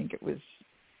 I think it was,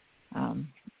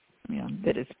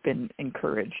 that it's been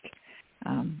encouraged.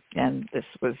 And this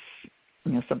was,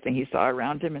 something he saw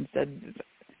around him and said,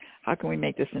 how can we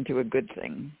make this into a good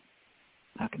thing?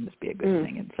 How can this be a good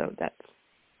thing? And so that's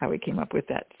how he came up with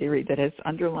that theory that has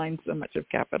underlined so much of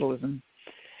capitalism.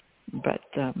 But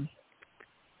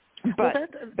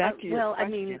But back to your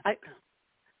question.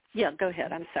 Yeah, go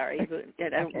ahead. I'm sorry. I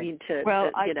don't mean to, well,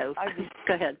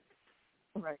 go ahead.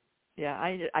 Right. Yeah,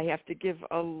 I have to give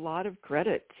a lot of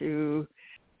credit to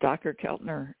Dr.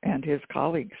 Keltner and his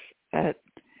colleagues at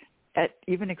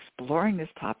even exploring this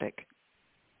topic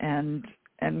and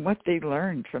what they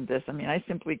learned from this. I mean, I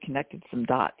simply connected some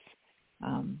dots,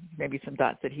 maybe some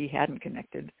dots that he hadn't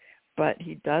connected, but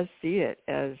he does see it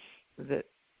as that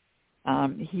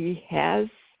he has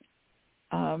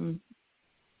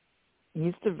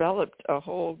he's developed a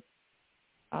whole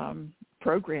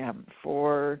program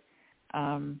for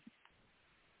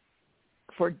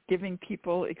giving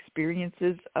people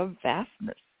experiences of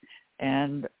vastness.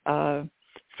 And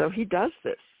so he does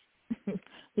this.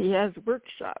 He has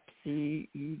workshops. He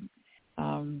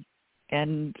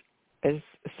and as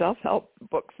self-help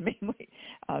books mainly,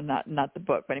 not the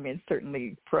book, but I mean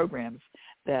certainly programs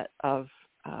that of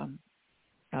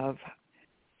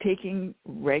taking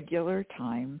regular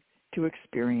time to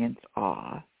experience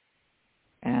awe,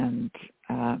 and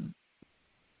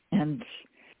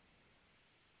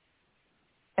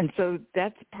so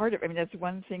that's part of. I mean, that's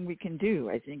one thing we can do.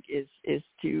 I think is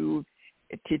to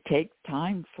take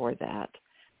time for that.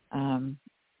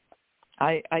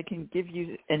 I can give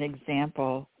you an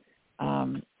example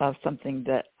of something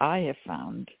that I have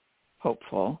found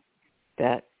hopeful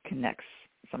that connects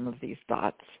some of these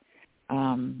dots.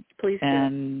 Please do.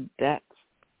 And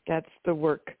that's the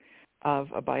work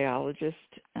of a biologist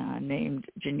named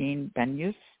Janine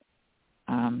Benyus.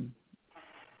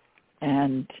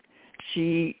 And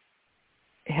she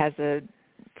has a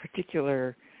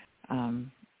particular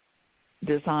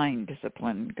design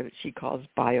discipline that she calls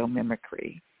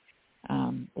biomimicry,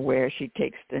 where she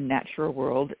takes the natural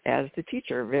world as the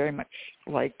teacher, very much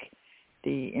like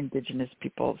the indigenous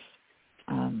peoples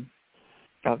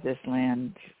of this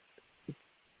land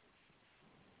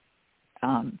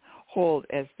hold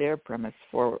as their premise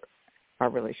for our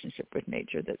relationship with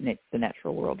nature, that the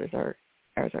natural world is our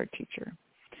teacher.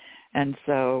 And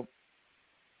so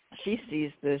she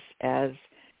sees this as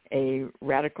a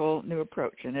radical new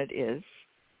approach, and it is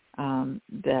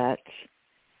that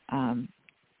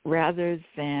rather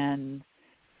than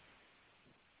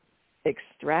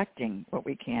extracting what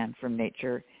we can from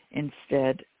nature,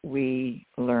 instead we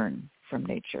learn from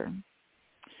nature.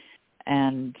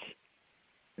 And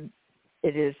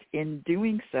it is in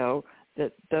doing so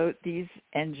that these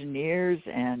engineers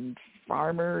and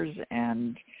farmers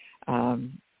and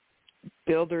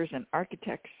builders and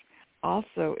architects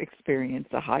also experience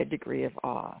a high degree of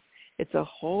awe. It's a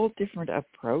whole different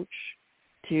approach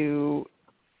to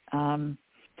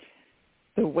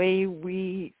the way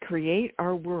we create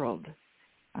our world.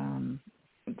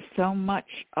 So much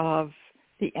of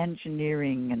the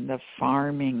engineering and the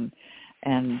farming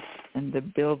and the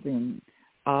building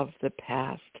of the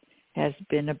past has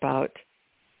been about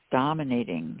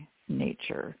dominating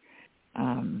nature,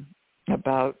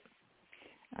 about,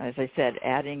 as I said,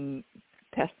 adding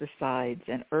pesticides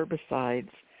and herbicides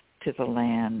to the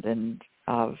land, and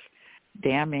of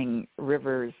damming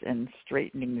rivers and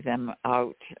straightening them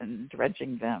out and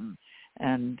dredging them,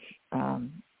 and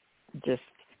just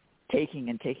taking,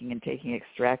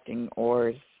 extracting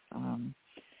ores.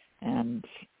 And,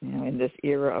 in this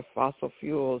era of fossil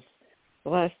fuels, the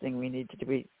last thing we need to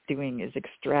be doing is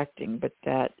extracting, but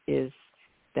that is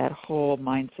that whole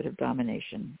mindset of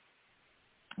domination.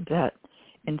 That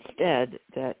instead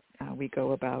that we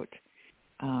go about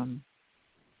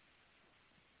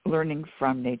learning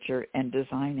from nature and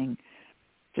designing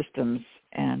systems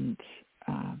and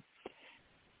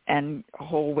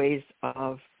whole ways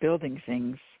of building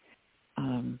things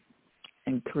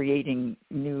and creating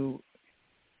new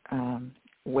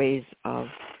ways of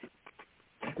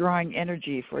drawing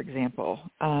energy, for example,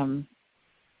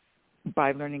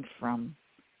 by learning from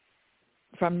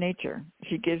nature.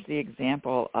 She gives the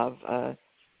example of a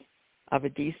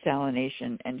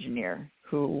desalination engineer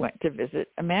who went to visit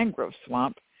a mangrove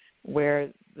swamp where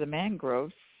the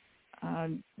mangroves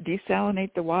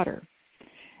desalinate the water.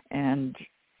 And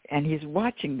he's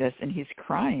watching this and he's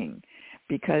crying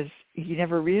because he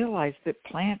never realized that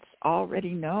plants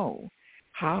already know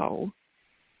how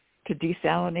to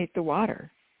desalinate the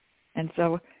water. And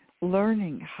so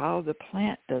learning how the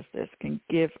plant does this can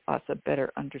give us a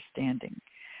better understanding.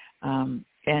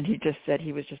 And he just said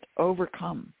he was just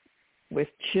overcome with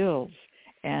chills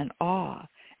and awe.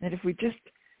 And that if we just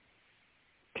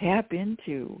tap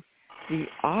into the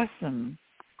awesome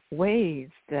ways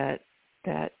that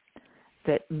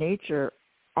nature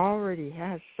already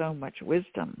has so much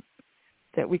wisdom,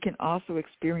 that we can also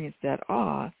experience that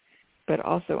awe, but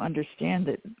also understand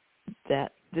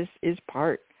that this is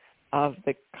part of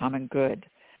the common good.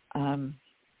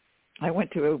 I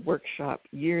went to a workshop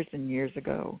years and years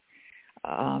ago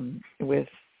with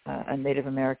a Native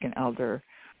American elder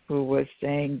who was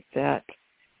saying that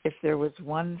if there was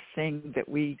one thing that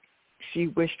she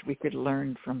wished we could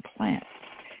learn from plants,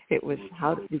 it was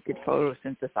how we could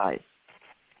photosynthesize.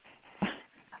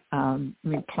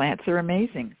 Plants are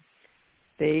amazing.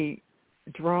 They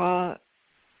draw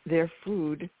their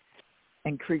food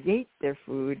and create their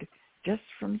food just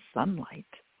from sunlight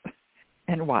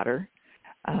and water.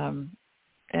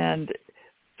 And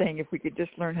saying if we could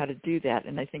just learn how to do that,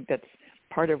 and I think that's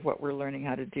part of what we're learning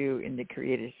how to do in the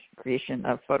creation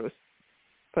of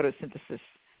photosynthesis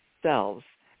cells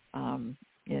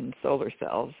in solar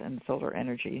cells and solar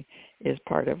energy is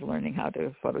part of learning how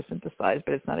to photosynthesize,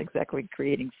 but it's not exactly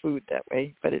creating food that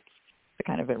way, but it's a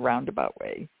kind of a roundabout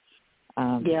way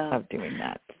of doing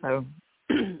that. So,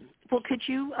 well, could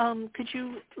you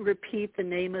repeat the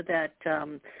name of that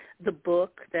the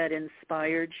book that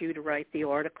inspired you to write the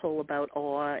article about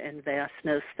awe and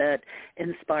vastness that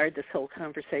inspired this whole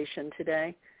conversation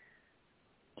today?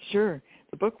 Sure.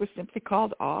 The book was simply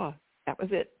called Awe. That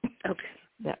was it. Okay.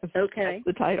 That's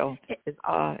the title. Is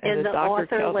Awe. And the Dr.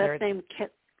 author, Keltner, last name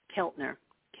Keltner.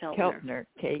 Keltner,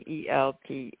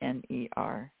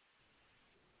 Keltner.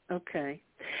 Okay.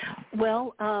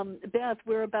 Well, Beth,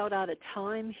 we're about out of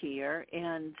time here,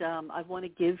 and I want to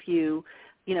give you,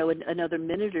 another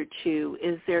minute or two.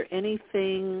 Is there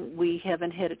anything we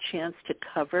haven't had a chance to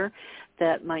cover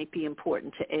that might be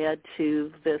important to add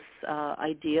to this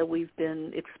idea we've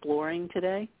been exploring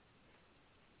today?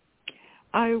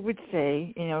 I would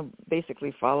say,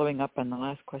 basically following up on the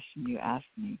last question you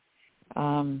asked me,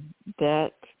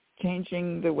 that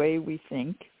changing the way we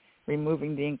think,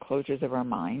 removing the enclosures of our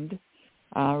mind,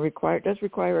 does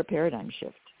require a paradigm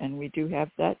shift, and we do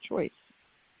have that choice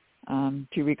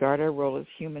to regard our role as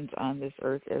humans on this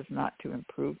earth as not to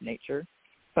improve nature,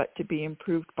 but to be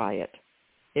improved by it.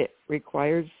 It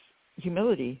requires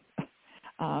humility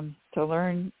to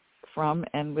learn from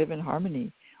and live in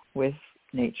harmony with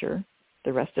nature,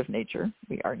 the rest of nature.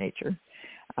 We are nature.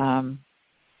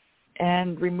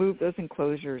 And remove those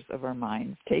enclosures of our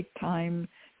minds. Take time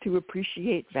to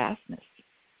appreciate vastness,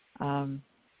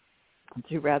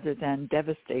 to rather than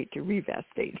devastate, to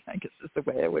revastate, I guess is the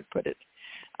way I would put it.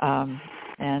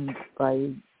 And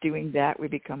by doing that, we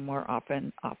become more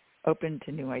open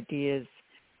to new ideas,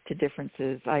 to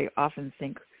differences. I often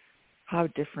think how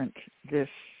different this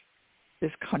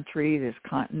country, this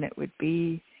continent would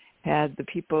be had the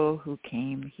people who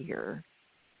came here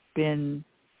been,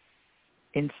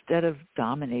 instead of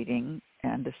dominating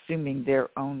and assuming their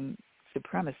own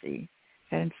supremacy,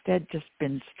 had instead just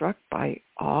been struck by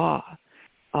awe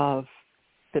of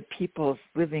the peoples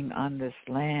living on this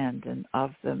land and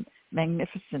of the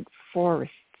magnificent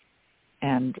forests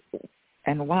and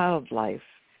wildlife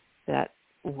that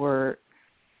were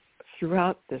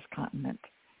throughout this continent,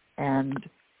 and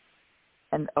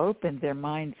opened their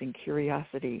minds in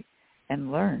curiosity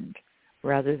and learned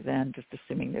rather than just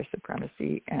assuming their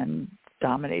supremacy and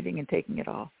dominating and taking it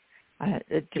all.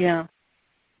 It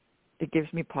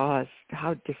gives me pause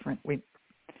how different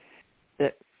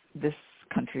that this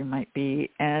country might be,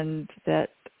 and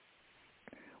that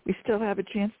we still have a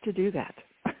chance to do that.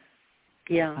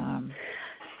 Yeah.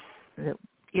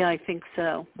 I think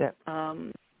so.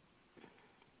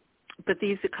 But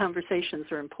these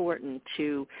conversations are important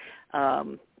to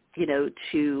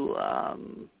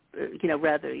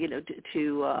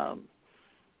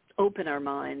open our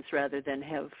minds rather than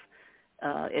have,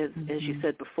 as you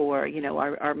said before,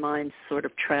 our minds sort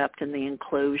of trapped in the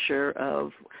enclosure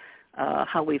of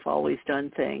how we've always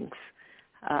done things.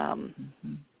 I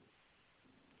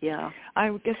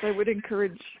guess I would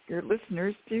encourage your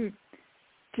listeners to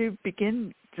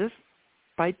begin just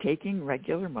by taking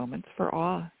regular moments for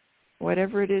awe,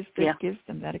 whatever it is that gives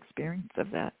them that experience of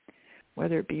that,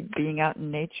 whether it be being out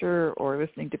in nature or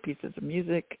listening to pieces of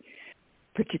music,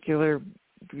 particular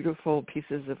beautiful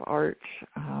pieces of art,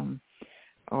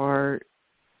 or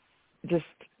just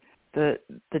the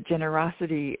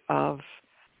generosity of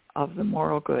the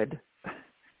moral good.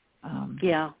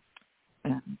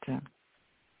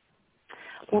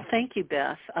 Well, thank you,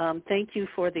 Beth. Thank you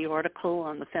for the article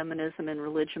on the Feminism and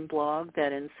Religion blog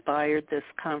that inspired this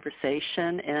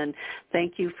conversation, and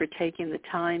thank you for taking the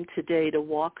time today to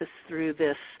walk us through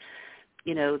this,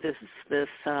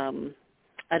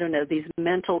 these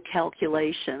mental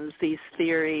calculations, these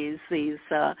theories, these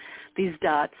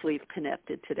dots we've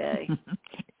connected today.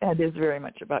 That is very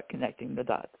much about connecting the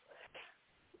dots.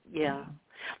 Yeah.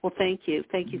 Well, thank you.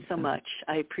 Thank you so much.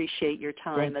 I appreciate your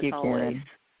time as always. Karen.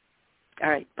 All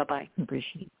right. Bye-bye.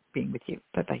 Appreciate being with you.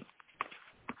 Bye-bye.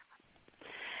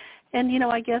 And,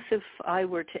 I guess if I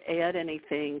were to add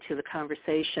anything to the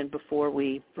conversation before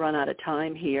we run out of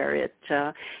time here,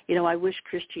 I wish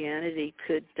Christianity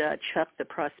could chuck the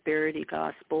prosperity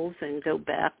gospels and go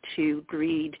back to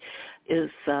greed is,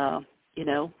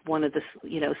 one of the,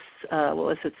 what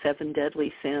was it, 7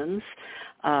 deadly sins.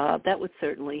 That would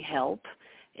certainly help.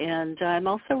 And I'm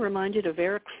also reminded of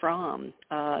Erich Fromm.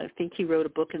 I think he wrote a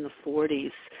book in the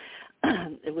 40s.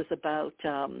 It was about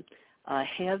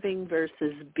having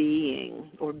versus being,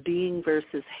 or being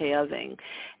versus having.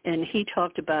 And he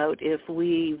talked about if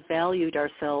we valued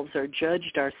ourselves or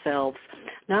judged ourselves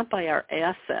not by our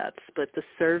assets, but the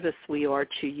service we are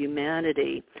to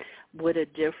humanity, what a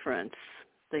difference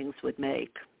things would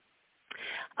make.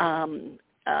 Hang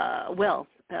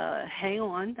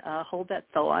on, hold that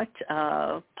thought,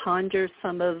 ponder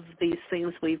some of these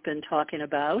things we've been talking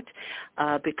about,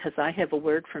 because I have a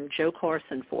word from Joe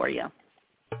Carson for you.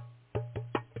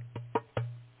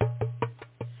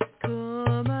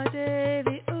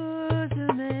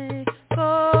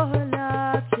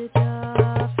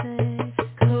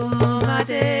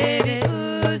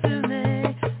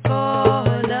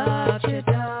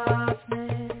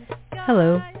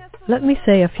 Hello. Let me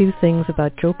say a few things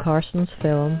about Joe Carson's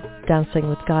film, Dancing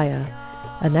with Gaia,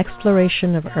 an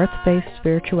exploration of earth-based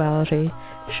spirituality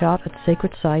shot at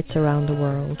sacred sites around the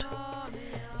world.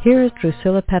 Here is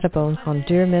Drusilla Pettibone on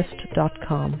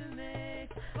dearmist.com.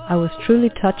 I was truly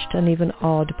touched and even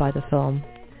awed by the film.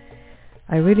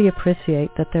 I really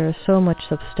appreciate that there is so much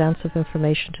substantive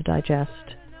information to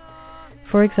digest.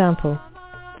 For example,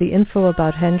 the info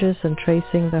about henges and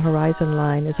tracing the horizon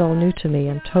line is all new to me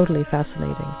and totally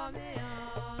fascinating.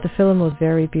 The film was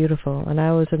very beautiful, and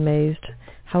I was amazed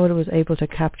how it was able to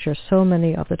capture so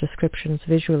many of the descriptions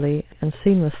visually and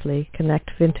seamlessly connect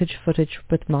vintage footage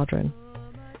with modern.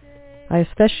 I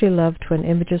especially loved when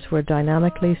images were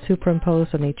dynamically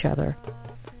superimposed on each other,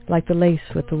 like the lace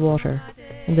with the water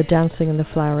and the dancing in the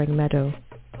flowering meadow.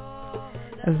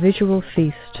 A visual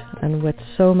feast, and with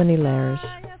so many layers.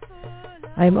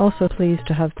 I am also pleased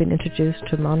to have been introduced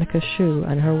to Monica Shu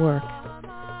and her work.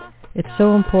 It's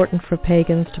so important for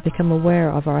pagans to become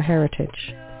aware of our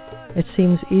heritage. It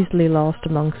seems easily lost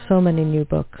among so many new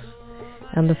books,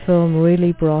 and the film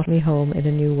really brought me home in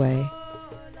a new way.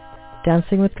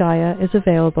 Dancing with Gaia is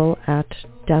available at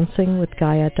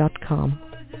dancingwithgaia.com.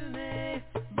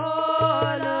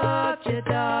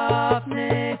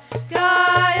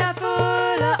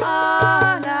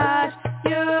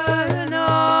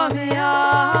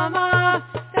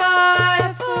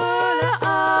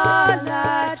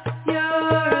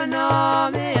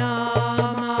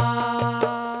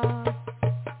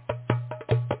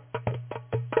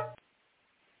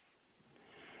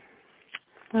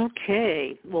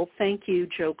 Okay. Well, thank you,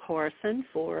 Joe Carson,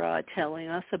 for telling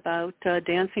us about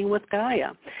Dancing with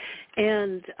Gaia.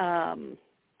 And I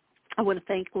want to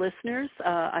thank listeners.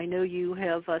 I know you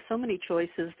have so many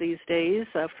choices these days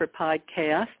for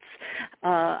podcasts.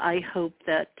 I hope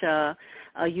that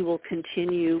you will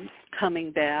continue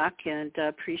coming back, and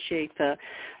appreciate the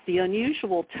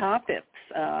unusual topics,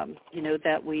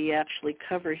 that we actually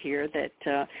cover here that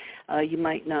you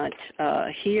might not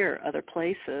hear other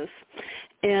places.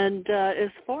 And as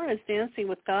far as Dancing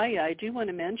with Gaia, I do want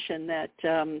to mention that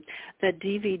that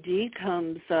DVD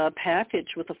comes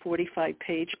packaged with a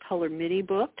 45-page color mini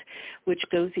book, which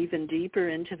goes even deeper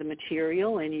into the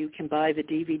material, and you can buy the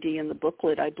DVD and the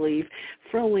booklet, I believe,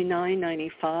 for only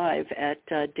 $9.95 at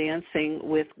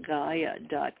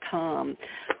dancingwithgaia.com.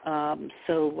 I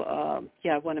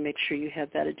want to make sure you have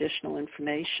that additional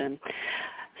information.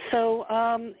 So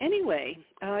anyway,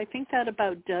 I think that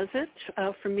about does it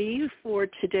for me for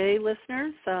today,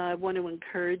 listeners. I want to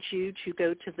encourage you to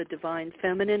go to the Divine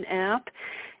Feminine app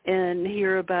and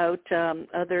hear about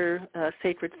other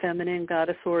sacred feminine,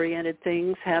 goddess-oriented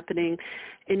things happening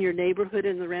in your neighborhood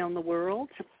and around the world.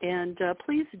 And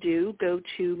please do go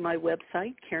to my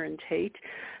website,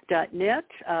 KarenTate.net.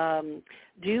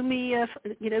 Do me a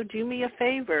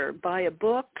favor. Buy a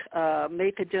book,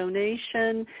 make a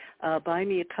donation, buy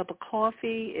me a cup of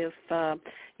coffee if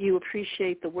you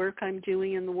appreciate the work I'm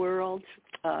doing in the world.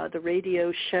 The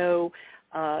radio show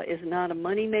is not a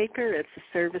moneymaker. It's a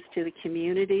service to the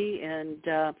community. And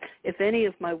if any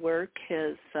of my work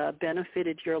has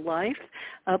benefited your life,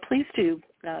 please do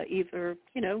either,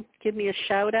 give me a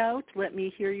shout out, let me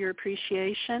hear your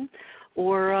appreciation,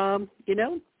 or,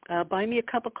 buy me a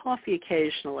cup of coffee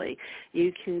occasionally.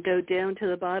 You can go down to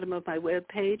the bottom of my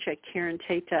webpage at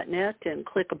KarenTate.net and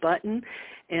click a button,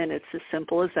 and it's as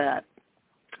simple as that.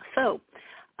 So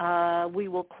We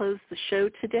will close the show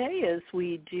today, as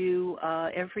we do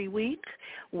every week,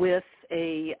 with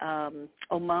a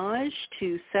homage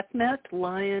to Sekhmet,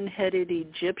 lion-headed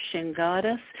Egyptian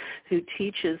goddess who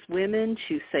teaches women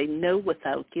to say no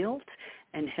without guilt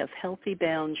and have healthy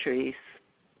boundaries.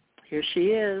 Here she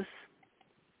is.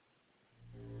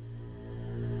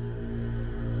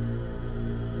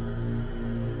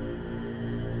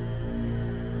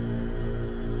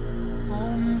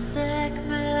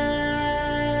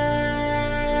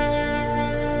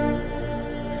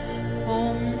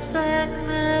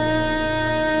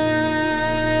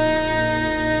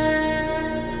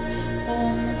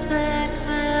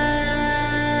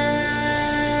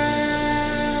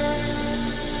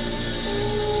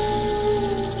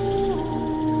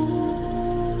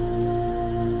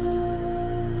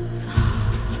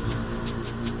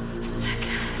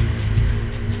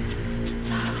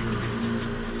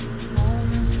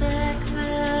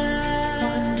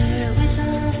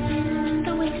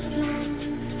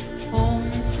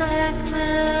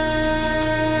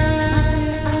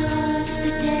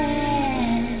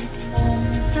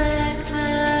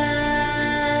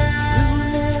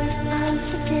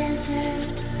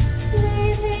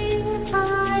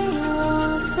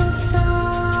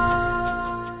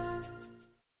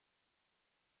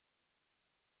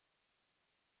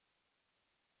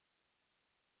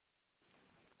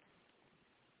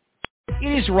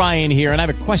 It is Ryan here, and I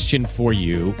have a question for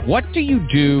you. What do you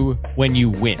do when you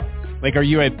win? Like, are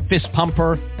you a fist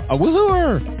pumper, a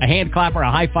woohooer, a hand clapper,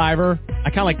 a high fiver? I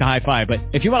kind of like the high five, but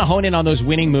if you want to hone in on those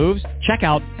winning moves, check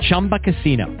out Chumba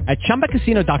Casino. At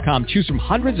ChumbaCasino.com, choose from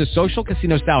hundreds of social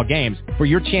casino-style games for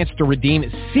your chance to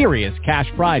redeem serious cash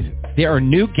prizes. There are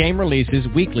new game releases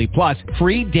weekly, plus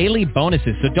free daily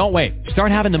bonuses, so don't wait.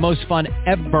 Start having the most fun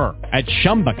ever at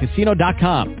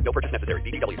ChumbaCasino.com. No purchase necessary.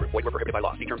 VGW Group. Void where prohibited by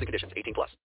law. See terms and conditions. 18+.